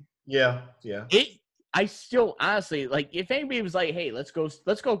 but yeah. I still honestly like if anybody was like, "Hey, let's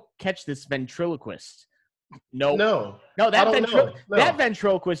go catch this ventriloquist." No, that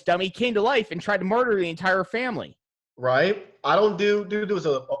ventriloquist dummy came to life and tried to murder the entire family. Right? I don't do. Dude, there was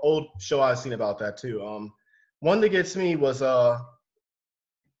an old show I've seen about that too. One that gets me was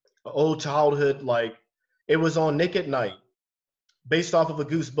old childhood, like it was on Nick at Night, based off of a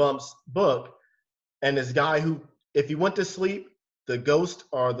Goosebumps book, and this guy who, if he went to sleep, the ghost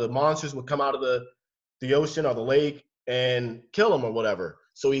or the monsters would come out of the ocean or the lake and kill him or whatever.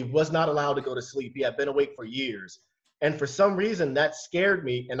 So he was not allowed to go to sleep. He had been awake for years. And for some reason, that scared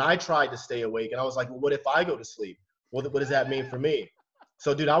me, and I tried to stay awake. And I was like, well, what if I go to sleep? What does that mean for me?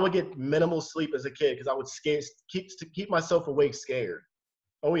 So, dude, I would get minimal sleep as a kid because I would keep myself awake scared.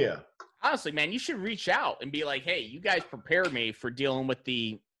 Oh, yeah. Honestly, man, you should reach out and be like, hey, you guys prepared me for dealing with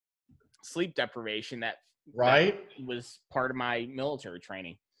the sleep deprivation that was part of my military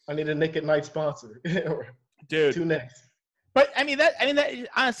training. I need a Nick at Night sponsor. Dude. 2 Nicks. But I mean that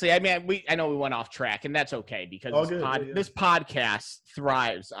honestly, I know we went off track, and that's okay because this podcast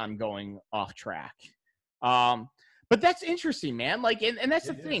thrives on going off track. But that's interesting, man. Like, and that's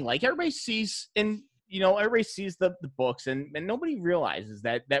the thing. Like, everybody sees the books, and nobody realizes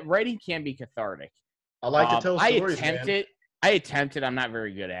that writing can be cathartic. I like to tell stories, I attempt it. I'm not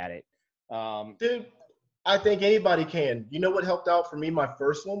very good at it. Dude, I think anybody can. You know what helped out for me? My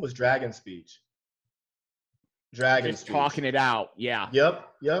first one was Dragon Speech. Just talking it out. Yeah.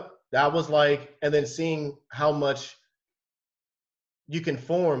 Yep. That was like, and then seeing how much you can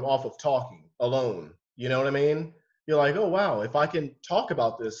form off of talking alone. You know what I mean? You're like, oh, wow, if I can talk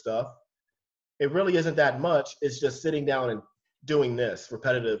about this stuff, it really isn't that much. It's just sitting down and doing this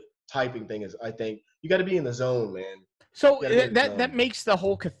repetitive typing thing is, I think, you got to be in the zone, man. So that makes the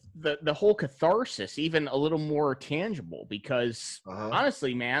whole catharsis even a little more tangible because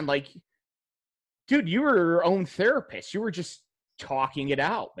honestly, man, like, dude, you were your own therapist. You were just talking it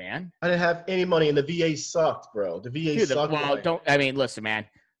out, man. I didn't have any money, and the VA sucked, bro. The VA sucked. Well, listen, man.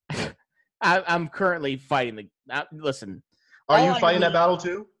 I'm currently fighting listen. Are you fighting that battle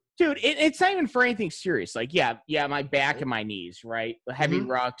too? Dude, it's not even for anything serious. Like, yeah, my back and my knees, right? The heavy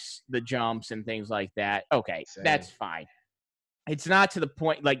rucks, the jumps, and things like that. Okay, that's fine. It's not to the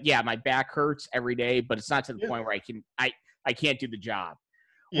point, like, yeah, my back hurts every day, but it's not to the point where I can't do the job.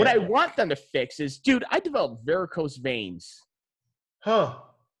 What I Yeah. want them to fix is, dude, I developed varicose veins Huh.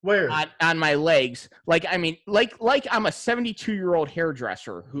 Where? on my legs. Like, I mean, like I'm a 72-year-old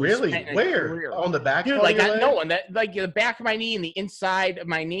hairdresser who's Really? spent a Where? career. On the back Dude, part of like your I leg? no, and that like the back of my knee and the inside of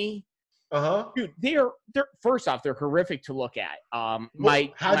my knee. Uh-huh. Dude, they're first off, they're horrific to look at.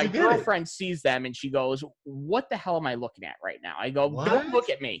 What? How'd My you get it? girlfriend sees them and she goes, "What the hell am I looking at right now?" I go, "Don't What? look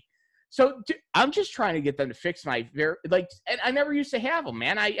at me." So I'm just trying to get them to fix my and I never used to have them,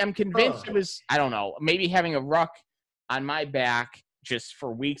 man. I'm convinced Huh. it was, I don't know, maybe having a ruck on my back just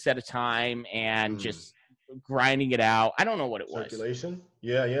for weeks at a time and Mm. just grinding it out. I don't know what it was. Circulation?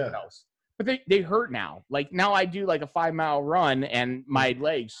 Yeah, yeah. Who knows? But they hurt now. Like now I do like a 5-mile run and my Mhm.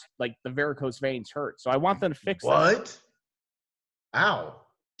 legs, like the varicose veins hurt. So I want them to fix that. What? Ow.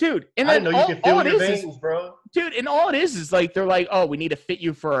 Dude, and I didn't then know you could all feel it your is, veins, bro. dude, and all it is like they're like, oh, we need to fit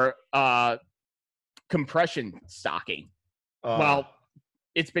you for compression stocking. Uh, Well,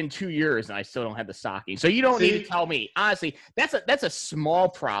 it's been 2 years and I still don't have the stocking. So you don't need to see? tell me. Honestly, that's a small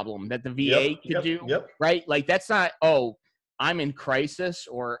problem that the VA Yep, could yep, do, yep. right? Like that's not, oh, I'm in crisis,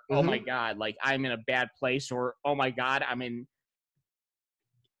 or oh my Mm-hmm. God, like I'm in a bad place, or oh my God, I'm in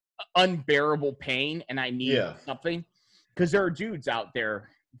unbearable pain and I need Yeah. something. Because there are dudes out there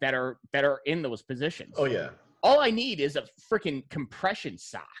that are in those Oh, positions. yeah. All I need is a freaking compression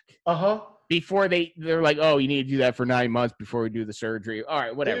sock Uh-huh. before they're like, oh, you need to do that for 9 months before we do the surgery. All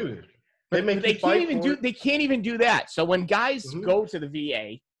right, whatever. Dude, they But make you fight for it. they can't even do that. So when guys Mm-hmm. go to the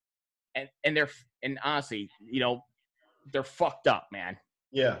VA and they're, and honestly, they're fucked up, man.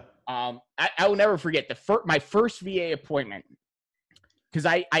 Yeah. I will never forget my first VA appointment, because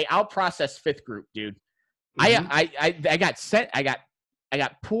I outprocessed fifth group, dude. Mm-hmm. I got sent. I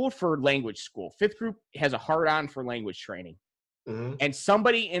got pulled for language school. Fifth group has a hard on for language training, Mm-hmm. and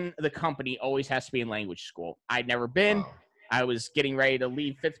somebody in the company always has to be in language school. I'd never been. Wow. I was getting ready to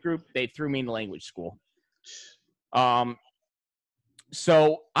leave fifth group. They threw me into language school.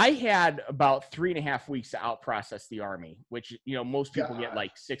 So I had about 3.5 weeks to outprocess the Army, which most people get God.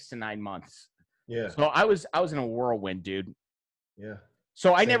 like 6 to 9 months. Yeah. So I was in a whirlwind, dude. Yeah.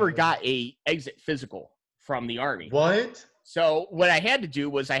 So I Same never here. got a exit physical from the Army. What? So what I had to do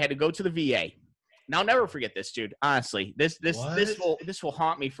was I had to go to the VA. Now I'll never forget this, dude. Honestly, this will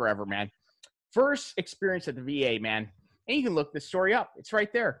haunt me forever, man. First experience at the VA, man. And you can look this story up. It's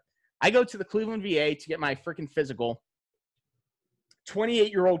right there. I go to the Cleveland VA to get my freaking physical.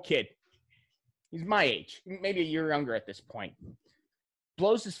 28-year-old kid. He's my age, maybe a year younger at this point.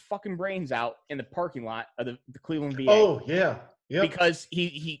 Blows his fucking brains out in the parking lot of the Cleveland VA. Oh, yeah. Yep. Because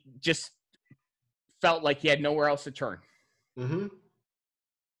he just felt like he had nowhere else to turn. Mm-hmm.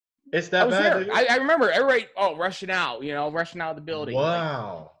 It's that I was bad. there. I remember everybody rushing out, rushing out of the building.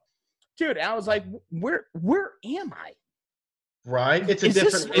 Wow. Like, dude, I was like, where am I? Right? It's a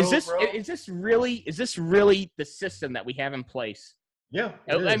different world, bro. Is this really the system that we have in place? Yeah.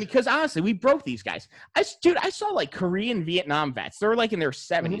 I mean, because honestly, we broke these guys. I saw like Korean, Vietnam vets. They're like in their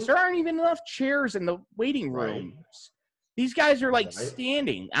 70s. Mm-hmm. There aren't even enough chairs in the waiting rooms. Right. These guys are like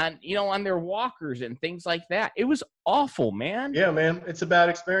standing on, on their walkers and things like that. It was awful, man. Yeah, man. It's a bad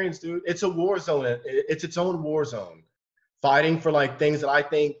experience, dude. It's a war zone. It's its own war zone. Fighting for like things that I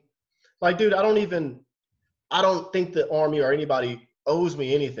think, like, dude, I don't think the Army or anybody owes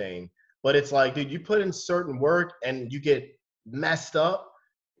me anything. But it's like, dude, you put in certain work and you get messed up.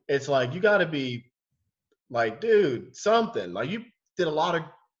 It's like, you got to be like, dude, something. Like, you did a lot of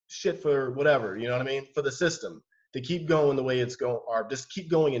shit for whatever, you know what I mean? For the system to keep going the way it's going, or just keep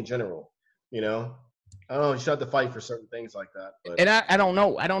going in general, I don't know. You should have to fight for certain things like that. But. And I don't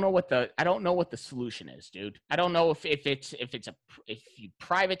know. I don't know what the solution is, dude. I don't know if you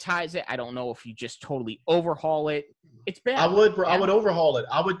privatize it. I don't know if you just totally overhaul it. It's bad. I would overhaul it.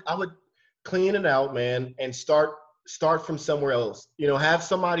 I would clean it out, man, and start from somewhere else. Have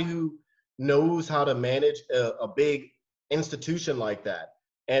somebody who knows how to manage a big institution like that,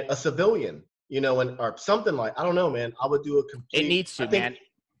 and a civilian, or something like, I don't know, man. I would do a complete. It needs to, man.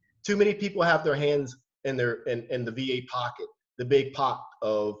 Too many people have their hands in the VA pocket, the big pot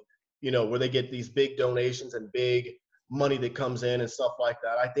of, where they get these big donations and big money that comes in and stuff like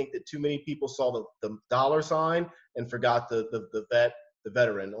that. I think that too many people saw the dollar sign and forgot the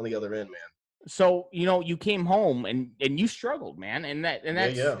veteran on the other end, man. So, you came home and you struggled, man. And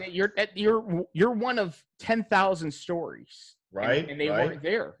that's you're one of 10,000 stories. Right. And they weren't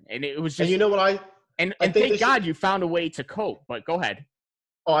there. And it was just, and you know what and thank God you found a way to cope, but go ahead.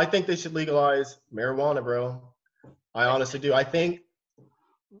 Oh, I think they should legalize marijuana, bro. I honestly do. I think,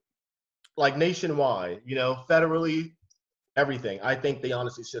 like, nationwide, federally, everything. I think they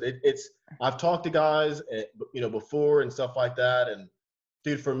honestly should. I've talked to guys, before and stuff like that, and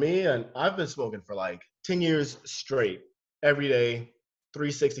Dude, for me, and I've been smoking for like 10 years straight, every day,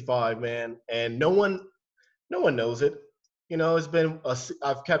 365, man. And no one knows it. It's been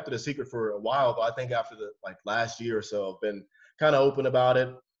I've kept it a secret for a while, but I think after the like last year or so, I've been kind of open about it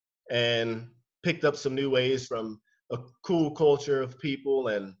and picked up some new ways from a cool culture of people,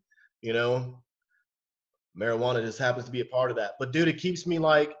 and you know, marijuana just happens to be a part of that. But dude, it keeps me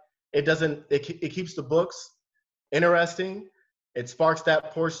like it doesn't. It keeps the books interesting. It sparks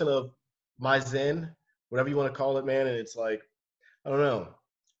that portion of my zen, whatever you want to call it, man. And it's like I don't know.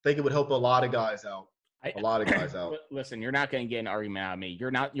 I think it would help a lot of guys out. I, A lot of guys out. listen, you're not going to get an argument out of me. You're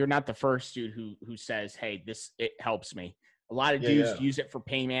not the first dude who says, "Hey, it helps me." A lot of Yeah, dudes yeah. use it for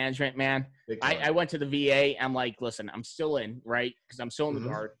pain management, man. Big I time. went to the VA. I'm like, listen, I'm still in, right? Because I'm still in the Mhm.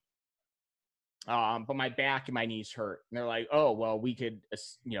 guard. But my back and my knees hurt. And they're like, oh, well, we can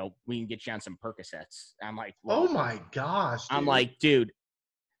get you on some Percocets. I'm like, Oh well, my gosh, I'm dude. like, dude,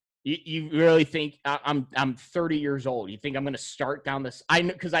 you really think I'm 30 years old? You think I'm going to start down this?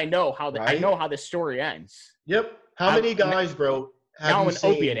 Because I know Right? how this story ends. Yep. How I'm many guys, bro, have now I'm you an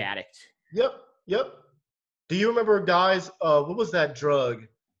opiate seen? addict. Yep. Yep. Do you remember guys? What was that drug?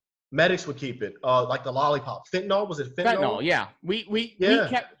 Medics would keep it. Like the lollipop. Fentanyl. Was it Fentanyl, fentanyl? yeah. We Yeah.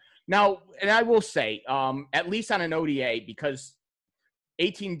 kept now, and I will say, at least on an ODA, because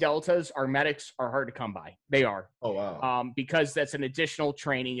 18 deltas, our medics are hard to come by. They are. Oh wow. Because that's an additional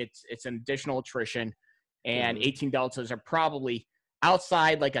training. It's an additional attrition, and Hmm. 18 deltas are probably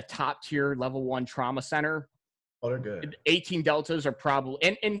outside like a top tier level 1 trauma center. Oh, they're good. 18 deltas are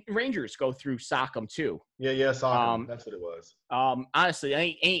probably and Rangers go through SOCM too. Yeah, yeah. Soccer. Um, That's what it was. Honestly,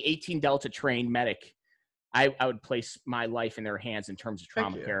 any 18 delta trained medic, I would place my life in their hands in terms of Heck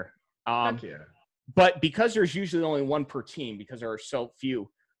trauma yeah. care. Heck yeah. But because there's usually only one per team, because there are so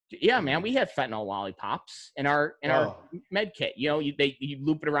few, yeah, man, Hmm. we have fentanyl lollipops in our Wow. med kit. You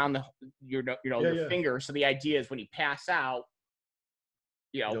loop it around your Yeah, your yeah. finger. So the idea is when you pass out,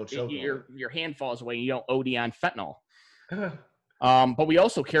 You don't choke on your hand falls away and you don't OD on fentanyl. it. But we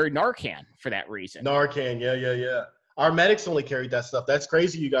also carried Narcan for that reason. Narcan. Yeah, yeah, yeah. Our medics only carried that stuff. That's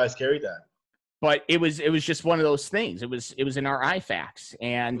crazy. You guys carried that. But it was just one of those things. It was in our IFACs,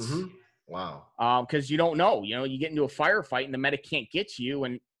 and Hmm. Wow. because you don't know, you get into a firefight and the medic can't get to you,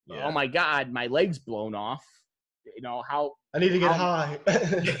 and oh Yeah. my God, my leg's blown off. How I need to get how high.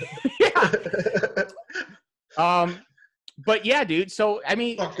 yeah. But yeah, dude. So I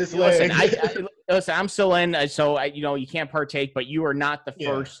mean, Fuck this listen, leg. listen. I'm still in. So you can't partake, but you are not the Yeah.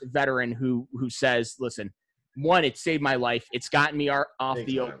 first veteran who says, listen. One, it saved my life. It's gotten me off Big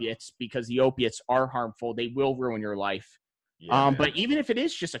the time. opiates, because the opiates are harmful. They will ruin your life. Yeah, man. But even if it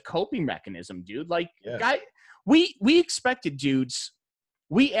is just a coping mechanism, dude, like Yeah. we expected dudes.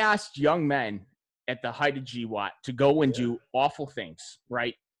 We asked young men at the height of GWAT to go and Yeah. do awful things,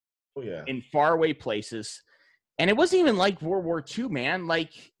 right, Oh yeah. in faraway places. And it wasn't even like World War II, man.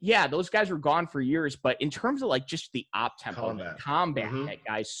 Like, yeah, those guys were gone for years, but in terms of like just the op tempo, the combat Mhm. that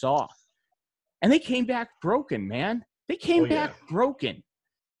guys saw, and they came back broken, man. They Oh came yeah. back broken.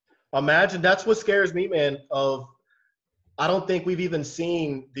 Imagine that's what scares me, man. I don't think we've even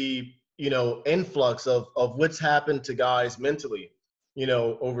seen the influx of what's happened to guys mentally,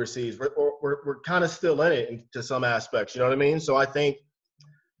 overseas. We're kind of still in it to some aspects. You know what I mean? So I think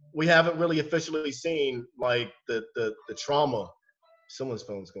we haven't really officially seen like the trauma. Someone's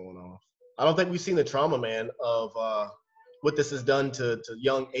phone's going off. I don't think we've seen the trauma, man, of what this has done to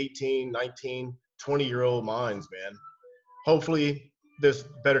young 18, 19, 20-year-old minds, man. Hopefully there's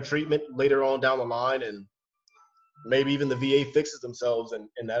better treatment later on down the line, and maybe even the VA fixes themselves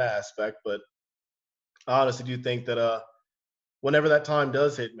in that aspect. But I honestly do think that whenever that time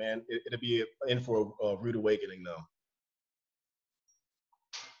does hit, man, it'll be in for a rude awakening, though.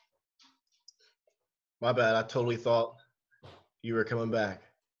 My bad. I totally thought you were coming back.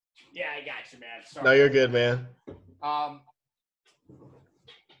 Yeah, I got you, man. Sorry. No, you're good, man.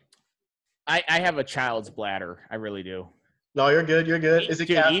 I have a child's bladder. I really do. No, you're good. You're good. Is it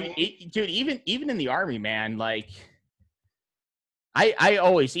Dude, caffeine? even in the Army, man, like I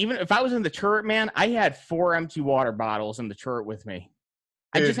always, even if I was in the turret, man, I had 4 empty water bottles in the turret with me.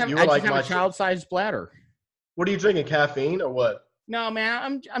 Dude, I just have a child-sized bladder. What are you drinking? Caffeine or what? No,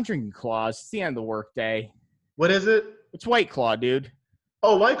 man, I'm drinking Claws. It's the end of the workday. What is it? It's White Claw, dude.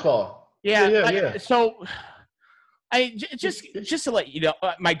 Oh, White Claw. Yeah. So just to let you know,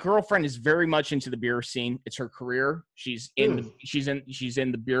 my girlfriend is very much into the beer scene. It's her career. She's in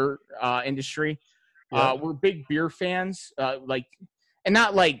the beer industry. Yep. We're big beer fans, and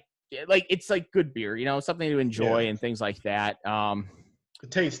not like it's like good beer, something to enjoy and things like that.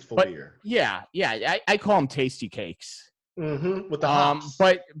 Tasteful but beer. yeah, I call them tasty cakes. With the hops.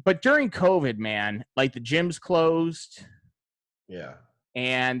 But during COVID, man, like the gyms closed. Yeah.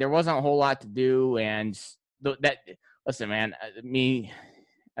 And there wasn't a whole lot to do. And listen, man, I'm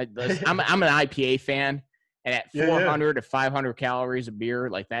an IPA fan, and at 400 to 500 calories a beer,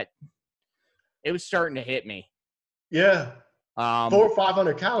 like that, it was starting to hit me. Yeah. 400 or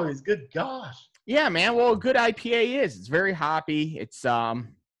 500 calories. Good gosh. Yeah, man. Well, a good IPA is. It's very hoppy. It's so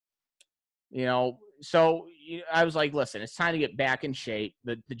I was like, listen, it's time to get back in shape.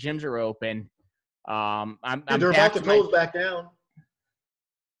 The gyms are open. They're about to close back down.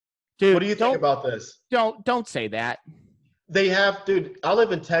 Dude, what do you think about this? Don't say that. They have, dude. I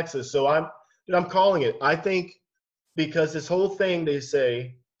live in Texas, so I'm calling it. I think because this whole thing, they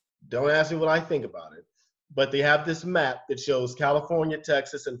say, don't ask me what I think about it, but they have this map that shows California,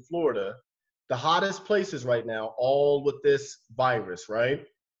 Texas, and Florida, the hottest places right now, all with this virus, right?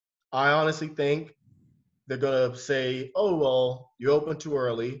 I honestly think they're gonna say, oh well, you're open too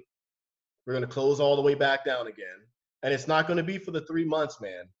early. We're gonna close all the way back down again, and it's not gonna be for the 3 months,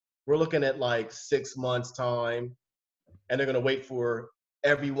 man. We're looking at like 6 months time, and they're going to wait for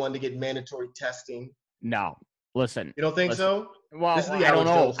everyone to get mandatory testing. No, listen. You don't think so? Well, I don't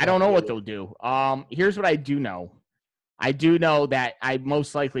know. I don't know what they'll do. Here's what I do know. I do know that I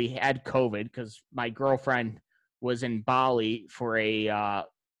most likely had COVID because my girlfriend was in Bali for a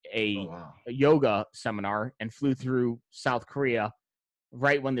yoga seminar and flew through South Korea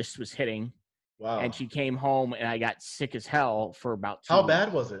right when this was hitting. Wow. And she came home, and I got sick as hell for about 2 How weeks.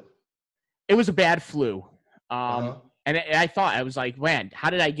 bad was it? It was a bad flu. And I thought, I was like, man, how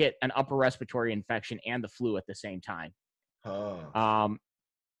did I get an upper respiratory infection and the flu at the same time? But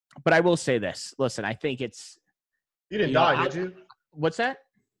I will say this. Listen, I think it's... You didn't die, did you? What's that?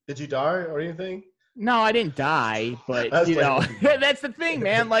 Did you die or anything? No, I didn't die, but, that's the thing,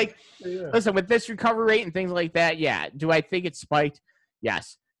 man. Like, listen, with this recovery rate and things like that, yeah. Do I think it's spiked?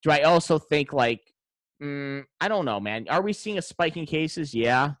 Yes. Do I also think, like, I don't know, man. Are we seeing a spike in cases?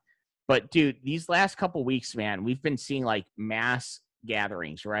 Yeah. But, dude, these last couple weeks, man, we've been seeing, like, mass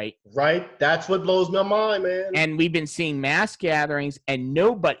gatherings, right? Right. That's what blows my mind, man. And we've been seeing mass gatherings, and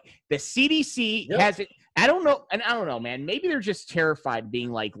the CDC hasn't. I don't know, man. Maybe they're just terrified of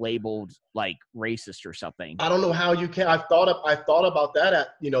being, like, labeled, like, racist or something. I don't know how you can. I've thought about that,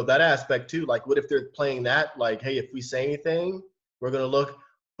 that aspect, too. Like, what if they're playing that? Like, hey, if we say anything, we're going to look.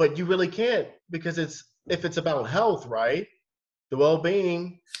 But you really can't, because if it's about health, right, the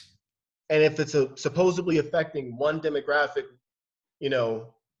well-being, and if it's supposedly affecting one demographic,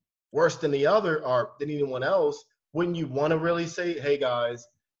 worse than the other or than anyone else, wouldn't you want to really say, hey, guys,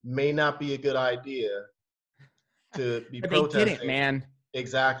 may not be a good idea to be protesting? They didn't, man.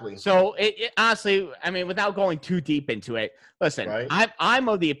 Exactly. So, it honestly, I mean, without going too deep into it, listen, right? I'm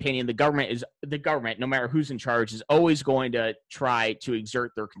of the opinion the government, no matter who's in charge, is always going to try to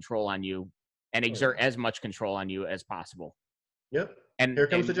exert their control on you and exert as much control on you as possible. Yep. And here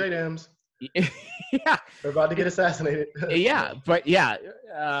comes the J-Dams. Yeah. They're about to get assassinated. Yeah. But, yeah,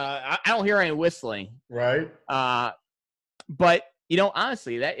 I don't hear any whistling. Right. But,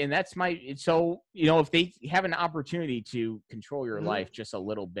 honestly, that's so, if they have an opportunity to control your life just a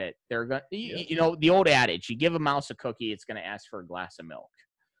little bit, they're going to, the old adage, you give a mouse a cookie, it's going to ask for a glass of milk.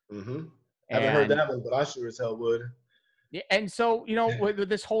 Mm-hmm. Haven't heard that one, but I sure as hell would. Yeah. And so, with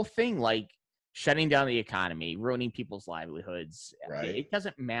this whole thing, like shutting down the economy, ruining people's livelihoods, right. It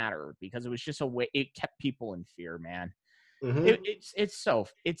doesn't matter because it was just a way, it kept people in fear, man. Mm-hmm. It's so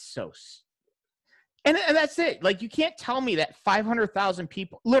And that's it. Like, you can't tell me that 500,000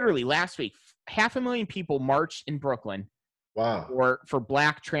 people, literally last week, 500,000 people marched in Brooklyn. Wow. For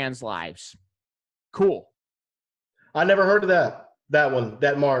Black trans lives. Cool. I never heard of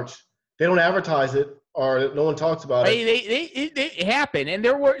that march. They don't advertise it, or no one talks about it. It happened, and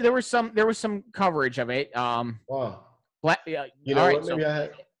there was some coverage of it. Wow. Black, you know what? Maybe I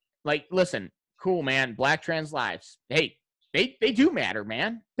had. Like, listen, cool, man. Black trans lives. Hey, they do matter,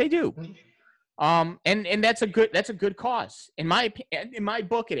 man. They do. And that's a good cause. In my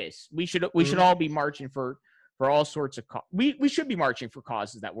book, it is. We should all be marching for all sorts of we should be marching for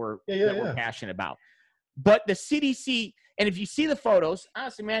causes that we're passionate about. But the CDC, and if you see the photos,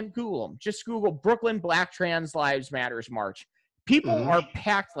 honestly, man, Google them. Just Google Brooklyn Black Trans Lives Matters March. People are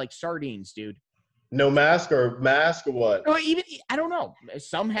packed like sardines, dude. No mask or what? Or even, I don't know.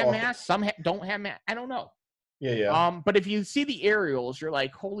 Some have masks, some don't have masks. I don't know. Yeah. But if you see the aerials, you're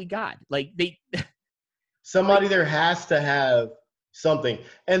like, holy God. Like, somebody there has to have something.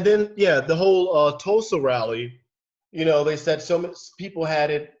 And then, the whole Tulsa rally, they said so many people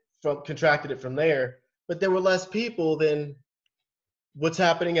contracted it from there, but there were less people than what's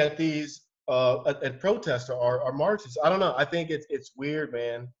happening at these at protests or marches. I don't know. I think it's weird,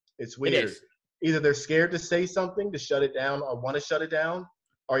 man. It's It weird. is. Either they're scared to say something to shut it down, or want to shut it down,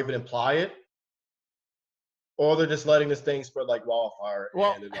 or even imply it, or they're just letting this thing spread like wildfire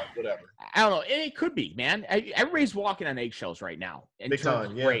Well, and like whatever. I don't know. It could be, man. Everybody's walking on eggshells right now in Big terms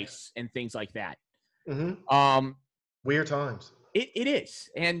time, of yeah. race and things like that. Hmm. Um, Weird times. it is,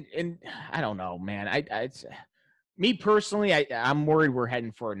 and I don't know, man. It's me personally. I'm worried we're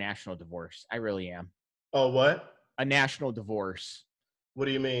heading for a national divorce. I really am. Oh, what? A national divorce. What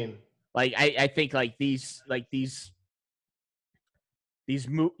do you mean? Like I think these these.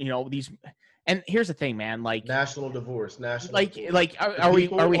 And here's the thing, man. National divorce. Are we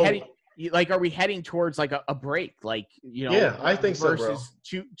People. heading? Are we heading towards like a break? Yeah, I think so, bro. versus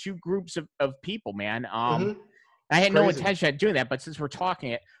two groups of people, man. Hmm. I had no Crazy. intention of doing that, but since we're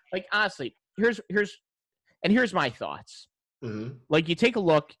talking it, like honestly, here's my thoughts. Hmm. Like you take a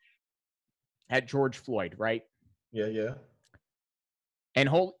look at George Floyd, right? Yeah. And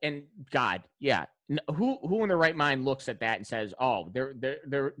God, yeah. Who in their right mind looks at that and says, "Oh,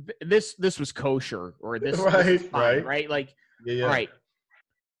 this was kosher," or this is fine, right? Like, Yeah. all right,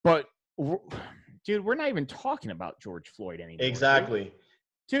 but dude, we're not even talking about George Floyd anymore. Exactly.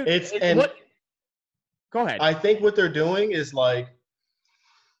 Dude, what? Go ahead. I think what they're doing is like,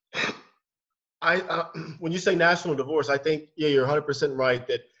 when you say national divorce, I think you're 100% right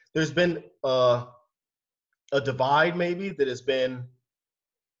that there's been a divide maybe that has been.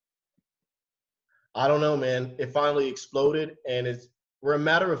 I don't know, man. It finally exploded, and we're a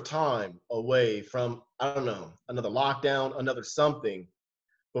matter of time away from, I don't know, another lockdown, another something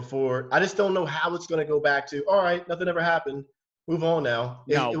before. I just don't know how it's going to go back to, all right, nothing ever happened. Move on now.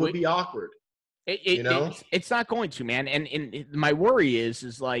 It would be awkward. It's not going to, man. And my worry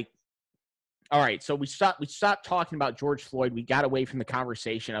is like, all right, so we stopped talking about George Floyd. We got away from the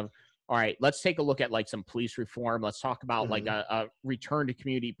conversation of, all right, let's take a look at like some police reform. Let's talk about like a return to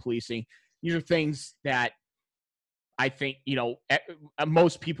community policing. These are things that I think,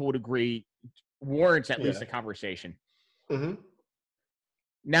 most people would agree warrants at least a conversation. Mm-hmm.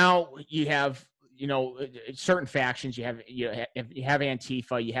 Now you have, certain factions. You have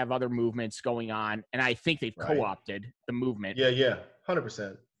Antifa. You have other movements going on, and I think they've co-opted the movement. Yeah,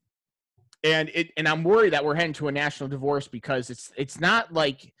 100%. And I'm worried that we're heading to a national divorce because it's not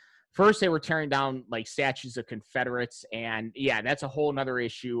like. First, they were tearing down like statues of Confederates, and that's a whole nother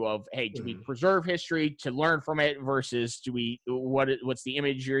issue of, hey, do we preserve history to learn from it versus what's the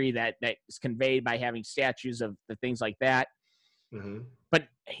imagery that is conveyed by having statues of the things like that? Mm-hmm. But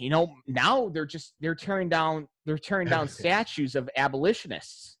now they're tearing down statues of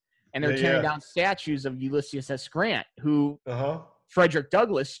abolitionists, and they're tearing down statues of Ulysses S. Grant, who Frederick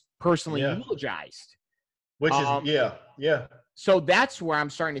Douglass personally eulogized. Which is yeah. So that's where I'm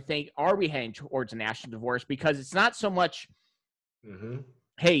starting to think, are we heading towards a national divorce? Because it's not so much,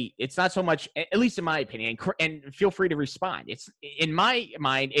 it's not so much, at least in my opinion, and feel free to respond. It's in my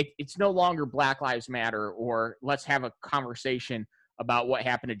mind, it's no longer Black Lives Matter or let's have a conversation about what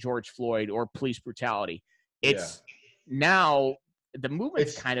happened to George Floyd or police brutality. It's now the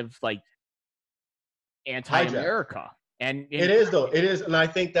movement's kind of like anti-America. And it is though. It is. And I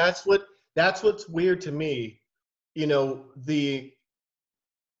think that's what's weird to me.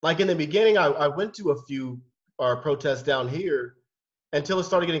 Like in the beginning, I went to a few protests down here until it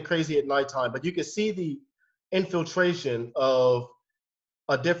started getting crazy at nighttime. But you could see the infiltration of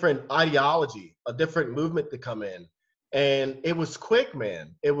a different ideology, a different movement to come in. And it was quick,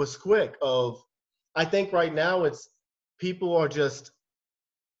 man. It was quick. I think right now it's people are just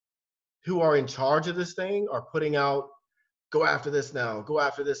who are in charge of this thing are putting out, go after this now,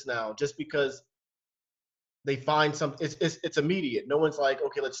 just because they find something. It's immediate. No one's like,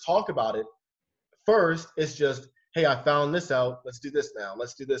 okay, let's talk about it. First, it's just, hey, I found this out. Let's do this now. And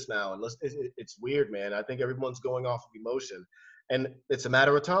it's weird, man. I think everyone's going off of emotion, and it's a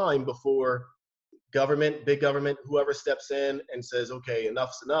matter of time before big government, whoever steps in and says, okay,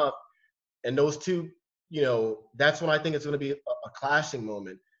 enough's enough. And those two, that's when I think it's going to be a clashing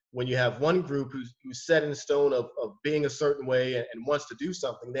moment, when you have one group who's set in stone of being a certain way and wants to do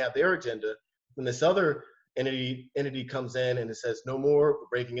something. They have their agenda. When this other entity comes in and it says, no more, we're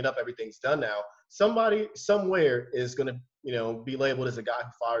breaking it up, everything's done now. Somebody somewhere is going to be labeled as a guy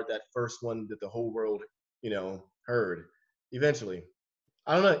who fired that first one that the whole world heard eventually.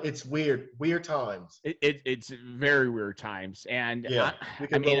 I don't know. It's weird times. It's very weird times. And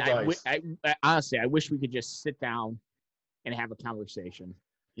honestly, I wish we could just sit down and have a conversation.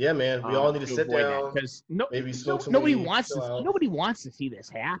 Yeah, man. We all need to sit down because maybe smoke some nobody weed, nobody wants to see this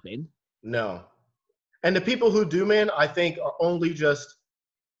happen. No. And the people who do, man, I think are only just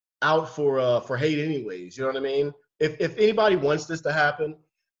out for hate anyways. You know what I mean? If anybody wants this to happen,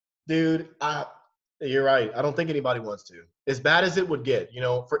 dude, you're right. I don't think anybody wants to. As bad as it would get,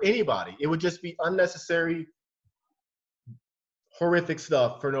 for anybody, it would just be unnecessary, horrific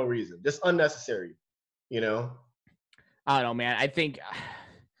stuff for no reason. Just unnecessary, you know? I don't know, man. I think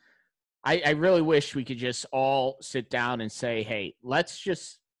I really wish we could just all sit down and say, hey, let's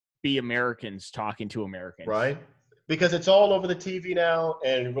just be Americans talking to Americans. Right? Because it's all over the TV now,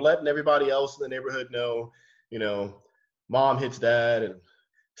 and we're letting everybody else in the neighborhood know, mom hits dad and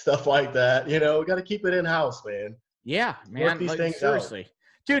stuff like that. We got to keep it in house, man. Yeah, man. Work these things seriously. out.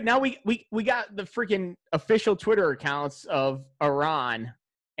 Dude, now we got the freaking official Twitter accounts of Iran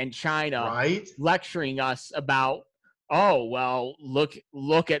and China lecturing us about, oh, well, look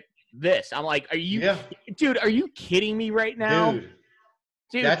at this. I'm like, dude, are you kidding me right now?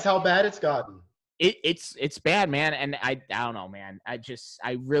 Dude, that's how bad it's gotten. It's bad, man. And I don't know, man. I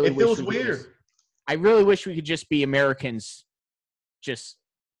really wish it feels weird. I really wish we could just be Americans, just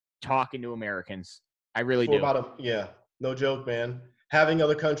talking to Americans. I really do. No joke, man. Having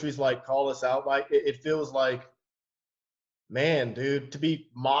other countries call us out, it feels like, man, dude, to be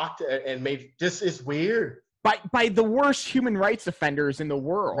mocked and made just is weird. By the worst human rights offenders in the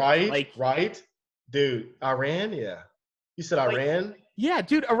world. Right? Right? Dude, Iran, yeah. You said Iran? Yeah,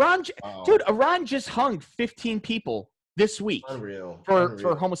 dude, Iran just hung 15 people this week. Unreal.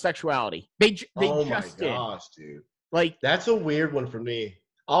 For homosexuality. They just my gosh, dude. That's a weird one for me.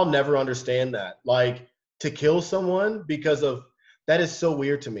 I'll never understand that. To kill someone because of that is so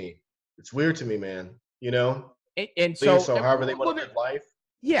weird to me. It's weird to me, man. And so however they want to live life.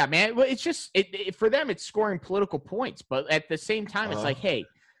 Yeah, man. Well, it's just for them, it's scoring political points, but at the same time, it's like, hey,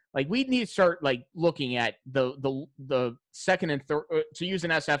 we need to start looking at the second and third, to use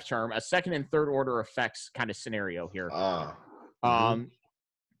an SF term, a second and third order effects kind of scenario here.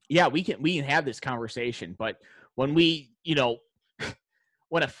 Yeah, we can have this conversation, but when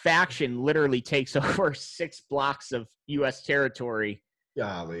when a faction literally takes over 6 blocks of U.S. territory,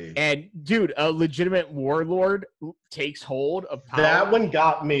 golly, and dude, a legitimate warlord takes hold of power. That one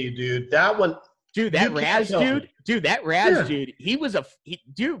got me, dude. That one, dude. That Raz dude. He was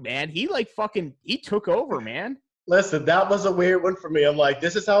man. He took over, man. Listen, that was a weird one for me. I'm like,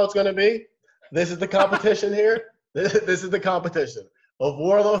 this is how it's gonna be. This is the competition here. This is the competition of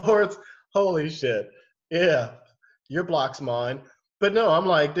warlords. Holy shit! Yeah, your block's mine. But no, I'm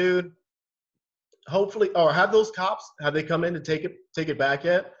like, dude, hopefully, or have those cops, have they come in to take it back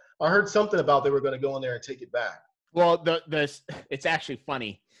yet? I heard something about they were going to go in there and take it back. Well, it's actually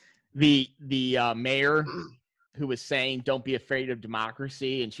funny. The mayor who was saying, don't be afraid of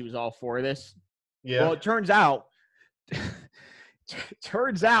democracy, and she was all for this. Yeah. Well, it turns out,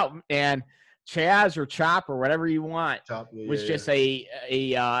 and Chaz or Chop or whatever you want was just a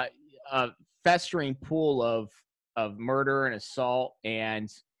festering pool of murder and assault, and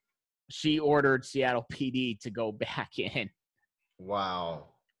she ordered Seattle PD to go back in. Wow.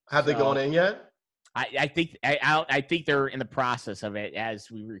 Have they gone in yet? I think they're in the process of it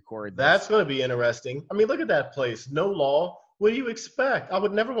as we record this. That's going to be interesting. I mean, look at that place. No law. What do you expect? I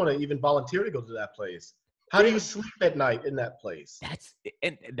would never want to even volunteer to go to that place. How do you sleep at night in that place?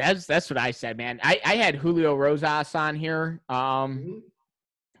 That's what I said, man. I had Julio Rosas on here.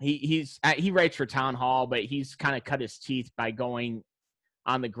 He writes for Town Hall, but he's kind of cut his teeth by going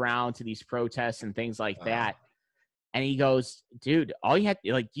on the ground to these protests and things like that. And he goes, dude, all you have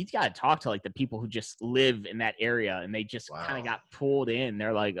to, you got to talk to the people who just live in that area, and they just kind of got pulled in.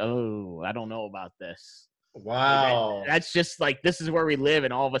 They're like, oh, I don't know about this. Wow. That's just this is where we live,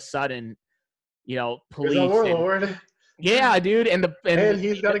 and all of a sudden, police. There's a warlord. Yeah, dude, and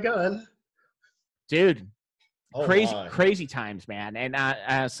he's got a gun, dude. Crazy times, man. And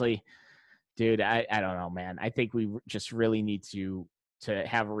honestly, dude, I don't know, man. I think we just really need to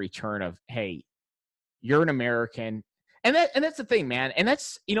have a return of, hey, you're an American, and that's the thing, man. And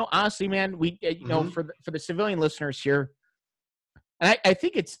that's honestly, man, we for the civilian listeners here, and I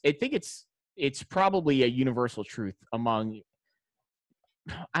think it's probably a universal truth among,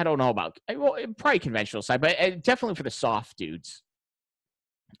 I don't know about, well, probably conventional side, but definitely for the soft dudes.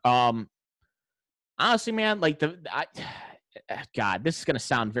 Honestly, man, God, this is gonna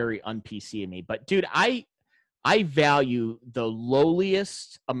sound very un-PC of me, but dude, I value the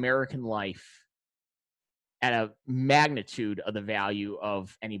lowliest American life at a magnitude of the value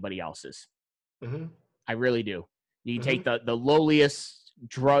of anybody else's. Mm-hmm. I really do. You can take the lowliest,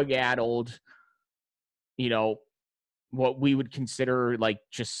 drug-addled, what we would consider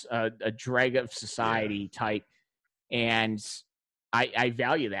just a drag of society type, and I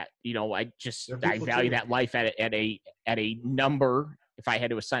value that. I value that life at a number if I had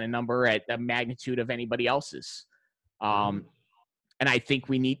to assign a number at the magnitude of anybody else's. And I think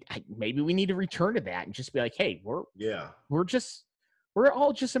maybe we need to return to that and just be like, hey, we're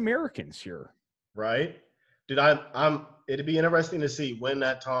all just Americans here. Right. Dude, it'd be interesting to see when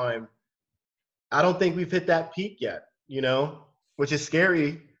that time, I don't think we've hit that peak yet, which is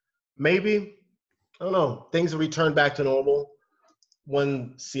scary. Maybe, I don't know, things will return back to normal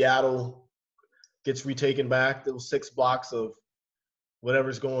when Seattle gets retaken back, those 6 blocks of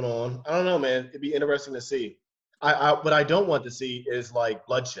whatever's going on. I don't know, man. It'd be interesting to see. What I don't want to see is like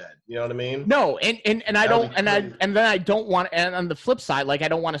bloodshed. You know what I mean? No, and I don't, and then I don't want, and on the flip side, like I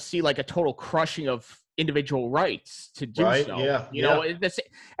don't want to see like a total crushing of individual rights to do so. Yeah. You know,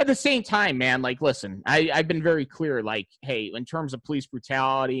 at the same time, man, like, listen, I've been very clear, like, hey, in terms of police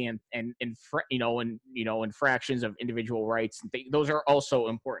brutality and infractions of individual rights, and those are also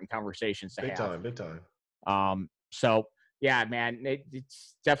important conversations to have. Big time. So yeah, man,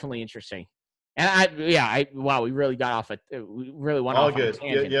 it's definitely interesting. And wow, we really got off we really went off on a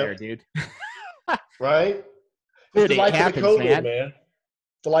tangent there, dude. Right? Dude, it's the life happens, of the COVID, man.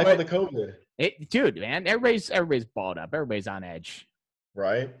 It's the life of the COVID. Dude, man, everybody's balled up. Everybody's on edge.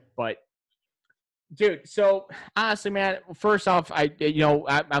 Right. But, dude, so honestly, man, first off,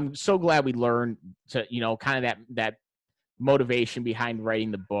 I'm so glad we learned to, kind of that motivation behind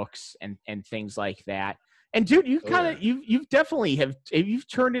writing the books and things like that. And dude, you you've definitely you've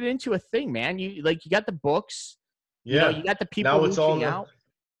turned it into a thing, man. You got the books. Yeah. You got the people now it's reaching all out.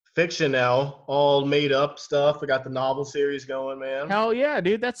 Fiction now, all made up stuff. We got the novel series going, man. Hell yeah,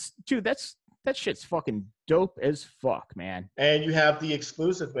 dude. That shit's fucking dope as fuck, man. And you have the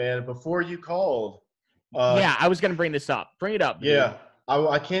exclusive, man. Before you called. I was gonna bring this up. Bring it up. Dude. Yeah.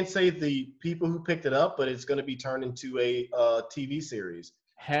 I can't say the people who picked it up, but it's going to be turned into a TV series.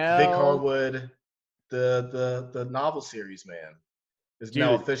 Hell. Vic Harwood. The novel series, man, is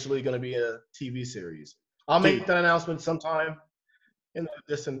now officially going to be a TV series. I'll make that announcement sometime in the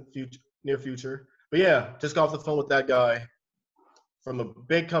distant near future. But yeah, just got off the phone with that guy from a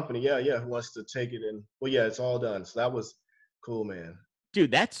big company. Yeah, who wants to take it in. Well, yeah, it's all done. So that was cool, man.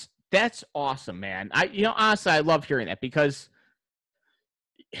 Dude, that's awesome, man. Honestly, I love hearing that because,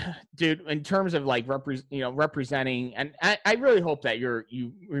 dude, in terms of like representing, and I really hope that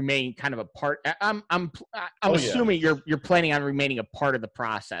you remain kind of a part. I'm assuming you're planning on remaining a part of the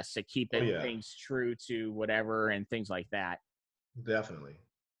process to keep things true to whatever and things like that. Definitely.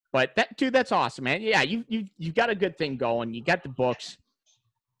 But that's awesome, man. Yeah, you've got a good thing going. You got the books,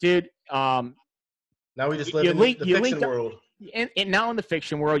 dude. Now we just live in the fiction world. And now in the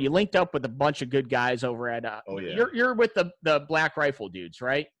fiction world, you linked up with a bunch of good guys over at. You're with the Black Rifle dudes,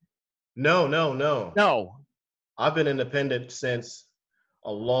 right? No. I've been independent since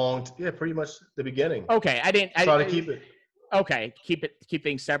pretty much the beginning. Okay, I didn't. Try to keep it. Okay, keep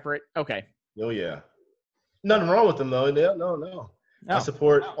things separate. Okay. Oh yeah. Nothing wrong with them though. No. I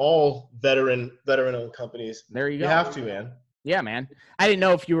support all veteran-owned companies. There you go. You have to, man. Yeah, man. I didn't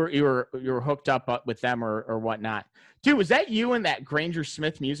know if you were hooked up with them or whatnot. Dude, was that you in that Granger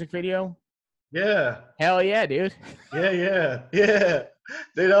Smith music video? Yeah. Hell yeah, dude. Yeah.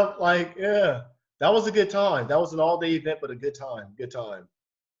 Dude, that was a good time. That was an all-day event, but a good time. Dude,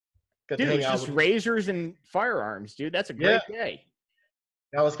 it's just razors and firearms, dude. That's a great day.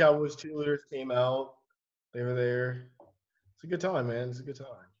 Dallas Cowboys cheerleaders came out. They were there. It's a good time, man. It's a good time.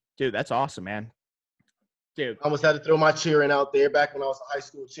 Dude, that's awesome, man. Dude. I almost had to throw my cheering out there back when I was a high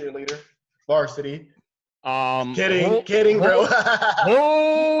school cheerleader. Varsity. Kidding, bro.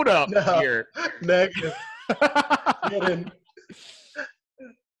 Hold up here. Negative. Kidding.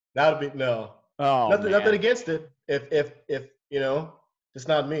 That would be no. Oh, nothing against it. If it's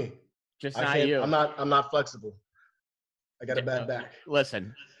not me. Just not you. I'm not flexible. I got a bad back.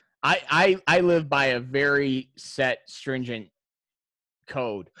 Listen, I live by a very set, stringent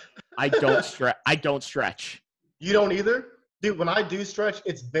code. I don't stretch. You don't either? Dude, when I do stretch,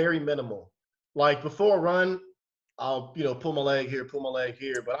 it's very minimal. Like before a run, I'll pull my leg here,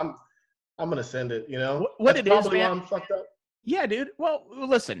 but I'm gonna send it. What That's it is, man. I'm fucked up. Yeah, dude. Well,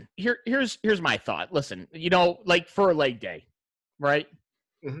 listen. Here's my thought. Listen, like for a leg day, right?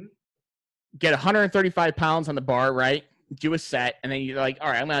 Mm-hmm. Get 135 pounds on the bar, right? Do a set, and then you're like, all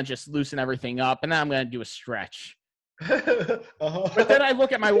right, I'm gonna just loosen everything up, and then I'm gonna do a stretch. But then I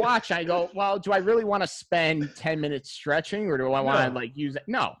look at my watch, and I go, well, do I really want to spend 10 minutes stretching, or do I want to use it?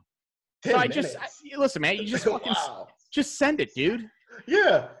 No. So listen, man. You just fucking just send it, dude.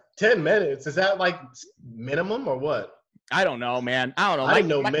 Yeah, 10 minutes. Is that like minimum or what? I don't know, man. I don't know. I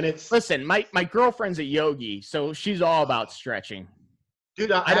know minutes. Listen, my girlfriend's a yogi, so she's all about stretching.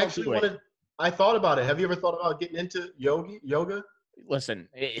 Dude, I thought about it. Have you ever thought about getting into yoga? listen,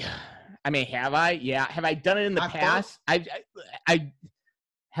 I mean, have I? Yeah. Have I done it in the past?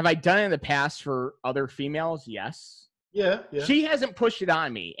 Have I done it in the past for other females? Yes. Yeah, yeah. She hasn't pushed it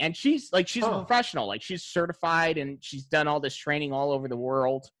on me, and she's a professional. Like, she's certified and she's done all this training all over the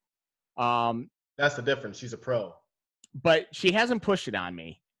world. That's the difference. She's a pro. But she hasn't pushed it on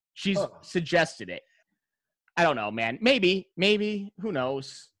me. She's suggested it. I don't know, man. Maybe, who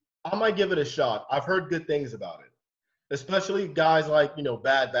knows? I might give it a shot. I've heard good things about it, especially guys like,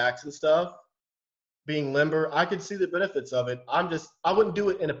 bad backs and stuff, being limber. I could see the benefits of it. I wouldn't do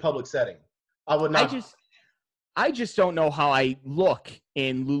it in a public setting. I would not. I just don't know how I look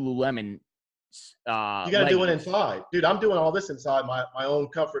in Lululemon. You got to do it inside. Dude, I'm doing all this inside my own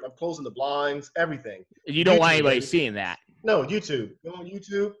comfort. I'm closing the blinds, everything. You don't want anybody seeing that. No, YouTube. Go on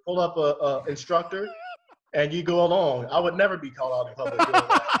YouTube, pull up a instructor, and you go along. I would never be called out in public doing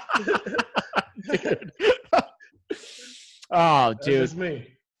that. Dude. Oh, dude. That's just me.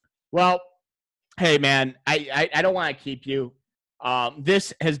 Well, hey, man, I don't want to keep you.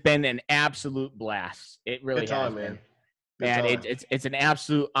 This has been an absolute blast. It really has, man. Man, it's an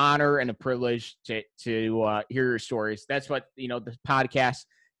absolute honor and a privilege to hear your stories. That's what, the podcast.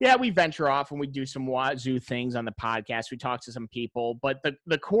 Yeah, we venture off and we do some wazoo things on the podcast. We talk to some people, but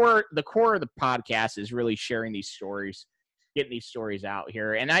the core of the podcast is really sharing these stories, getting these stories out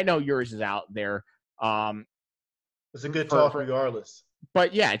here. And I know yours is out there. It's a good talk regardless.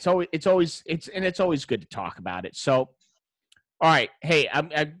 But yeah, it's always good to talk about it. So, all right, hey,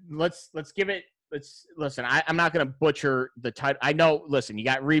 let's give it. Listen. I'm not going to butcher the title. I know. Listen, you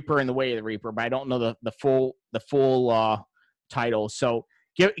got Reaper in the Way of the Reaper, but I don't know the full title. So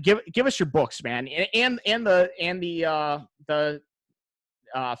give us your books, man, and the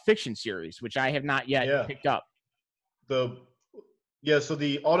fiction series, which I have not yet picked up. So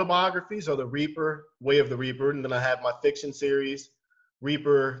the autobiographies are the Reaper, Way of the Reaper, and then I have my fiction series,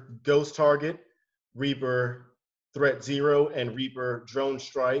 Reaper Ghost Target, Reaper Threat Zero, and Reaper Drone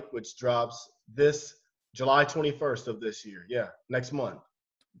Strike, which drops this July 21st of this year. Yeah, next month.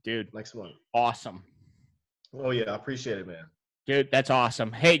 Dude. Next month. Awesome. Oh, yeah, I appreciate it, man. Dude, that's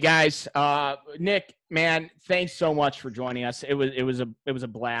awesome. Hey, guys, Nick, man, thanks so much for joining us. It was a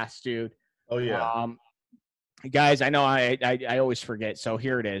blast, dude. Oh, yeah. Guys, I know I always forget, so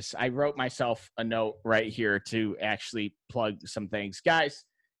here it is. I wrote myself a note right here to actually plug some things. Guys,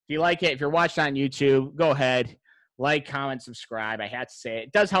 if you like it, if you're watching on YouTube, go ahead. Like, comment, subscribe. I had to say it.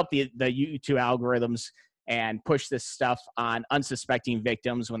 It does help the YouTube algorithms and push this stuff on unsuspecting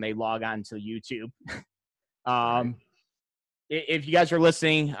victims when they log on to YouTube. If you guys are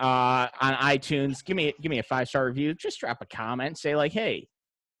listening on iTunes, give me a 5-star review. Just drop a comment. Say like, hey,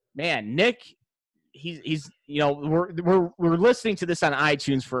 man, Nick, he's we're listening to this on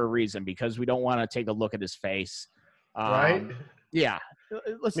iTunes for a reason, because we don't want to take a look at his face. Right? Yeah.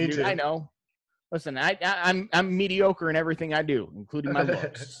 Listen, dude, I know. Listen, I'm mediocre in everything I do, including my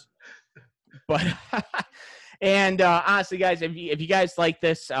looks. But and honestly, guys, if you guys like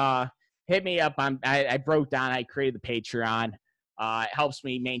this, hit me up. I broke down. I created the Patreon. It helps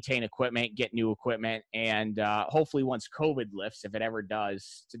me maintain equipment, get new equipment, and hopefully once COVID lifts, if it ever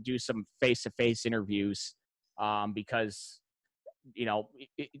does, to do some face-to-face interviews, because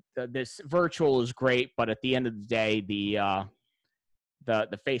this virtual is great, but at the end of the day,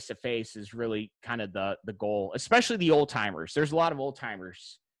 the face-to-face is really kind of the goal, especially the old timers. There's a lot of old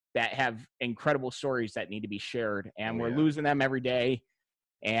timers that have incredible stories that need to be shared, and we're losing them every day.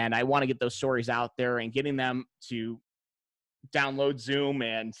 And I want to get those stories out there, and getting them to download Zoom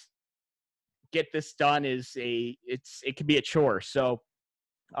and get this done it could be a chore. So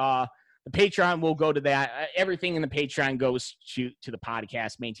the Patreon will go to that. Everything in the Patreon goes to the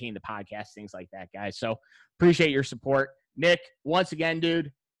podcast, maintain the podcast, things like that, guys. So appreciate your support. Nick, once again,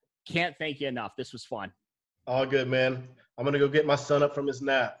 dude, can't thank you enough. This was fun. All good, man. I'm going to go get my son up from his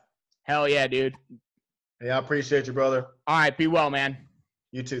nap. Hell yeah, dude. Hey, I appreciate you, brother. All right, be well, man.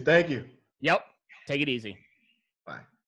 You too. Thank you. Yep. Take it easy.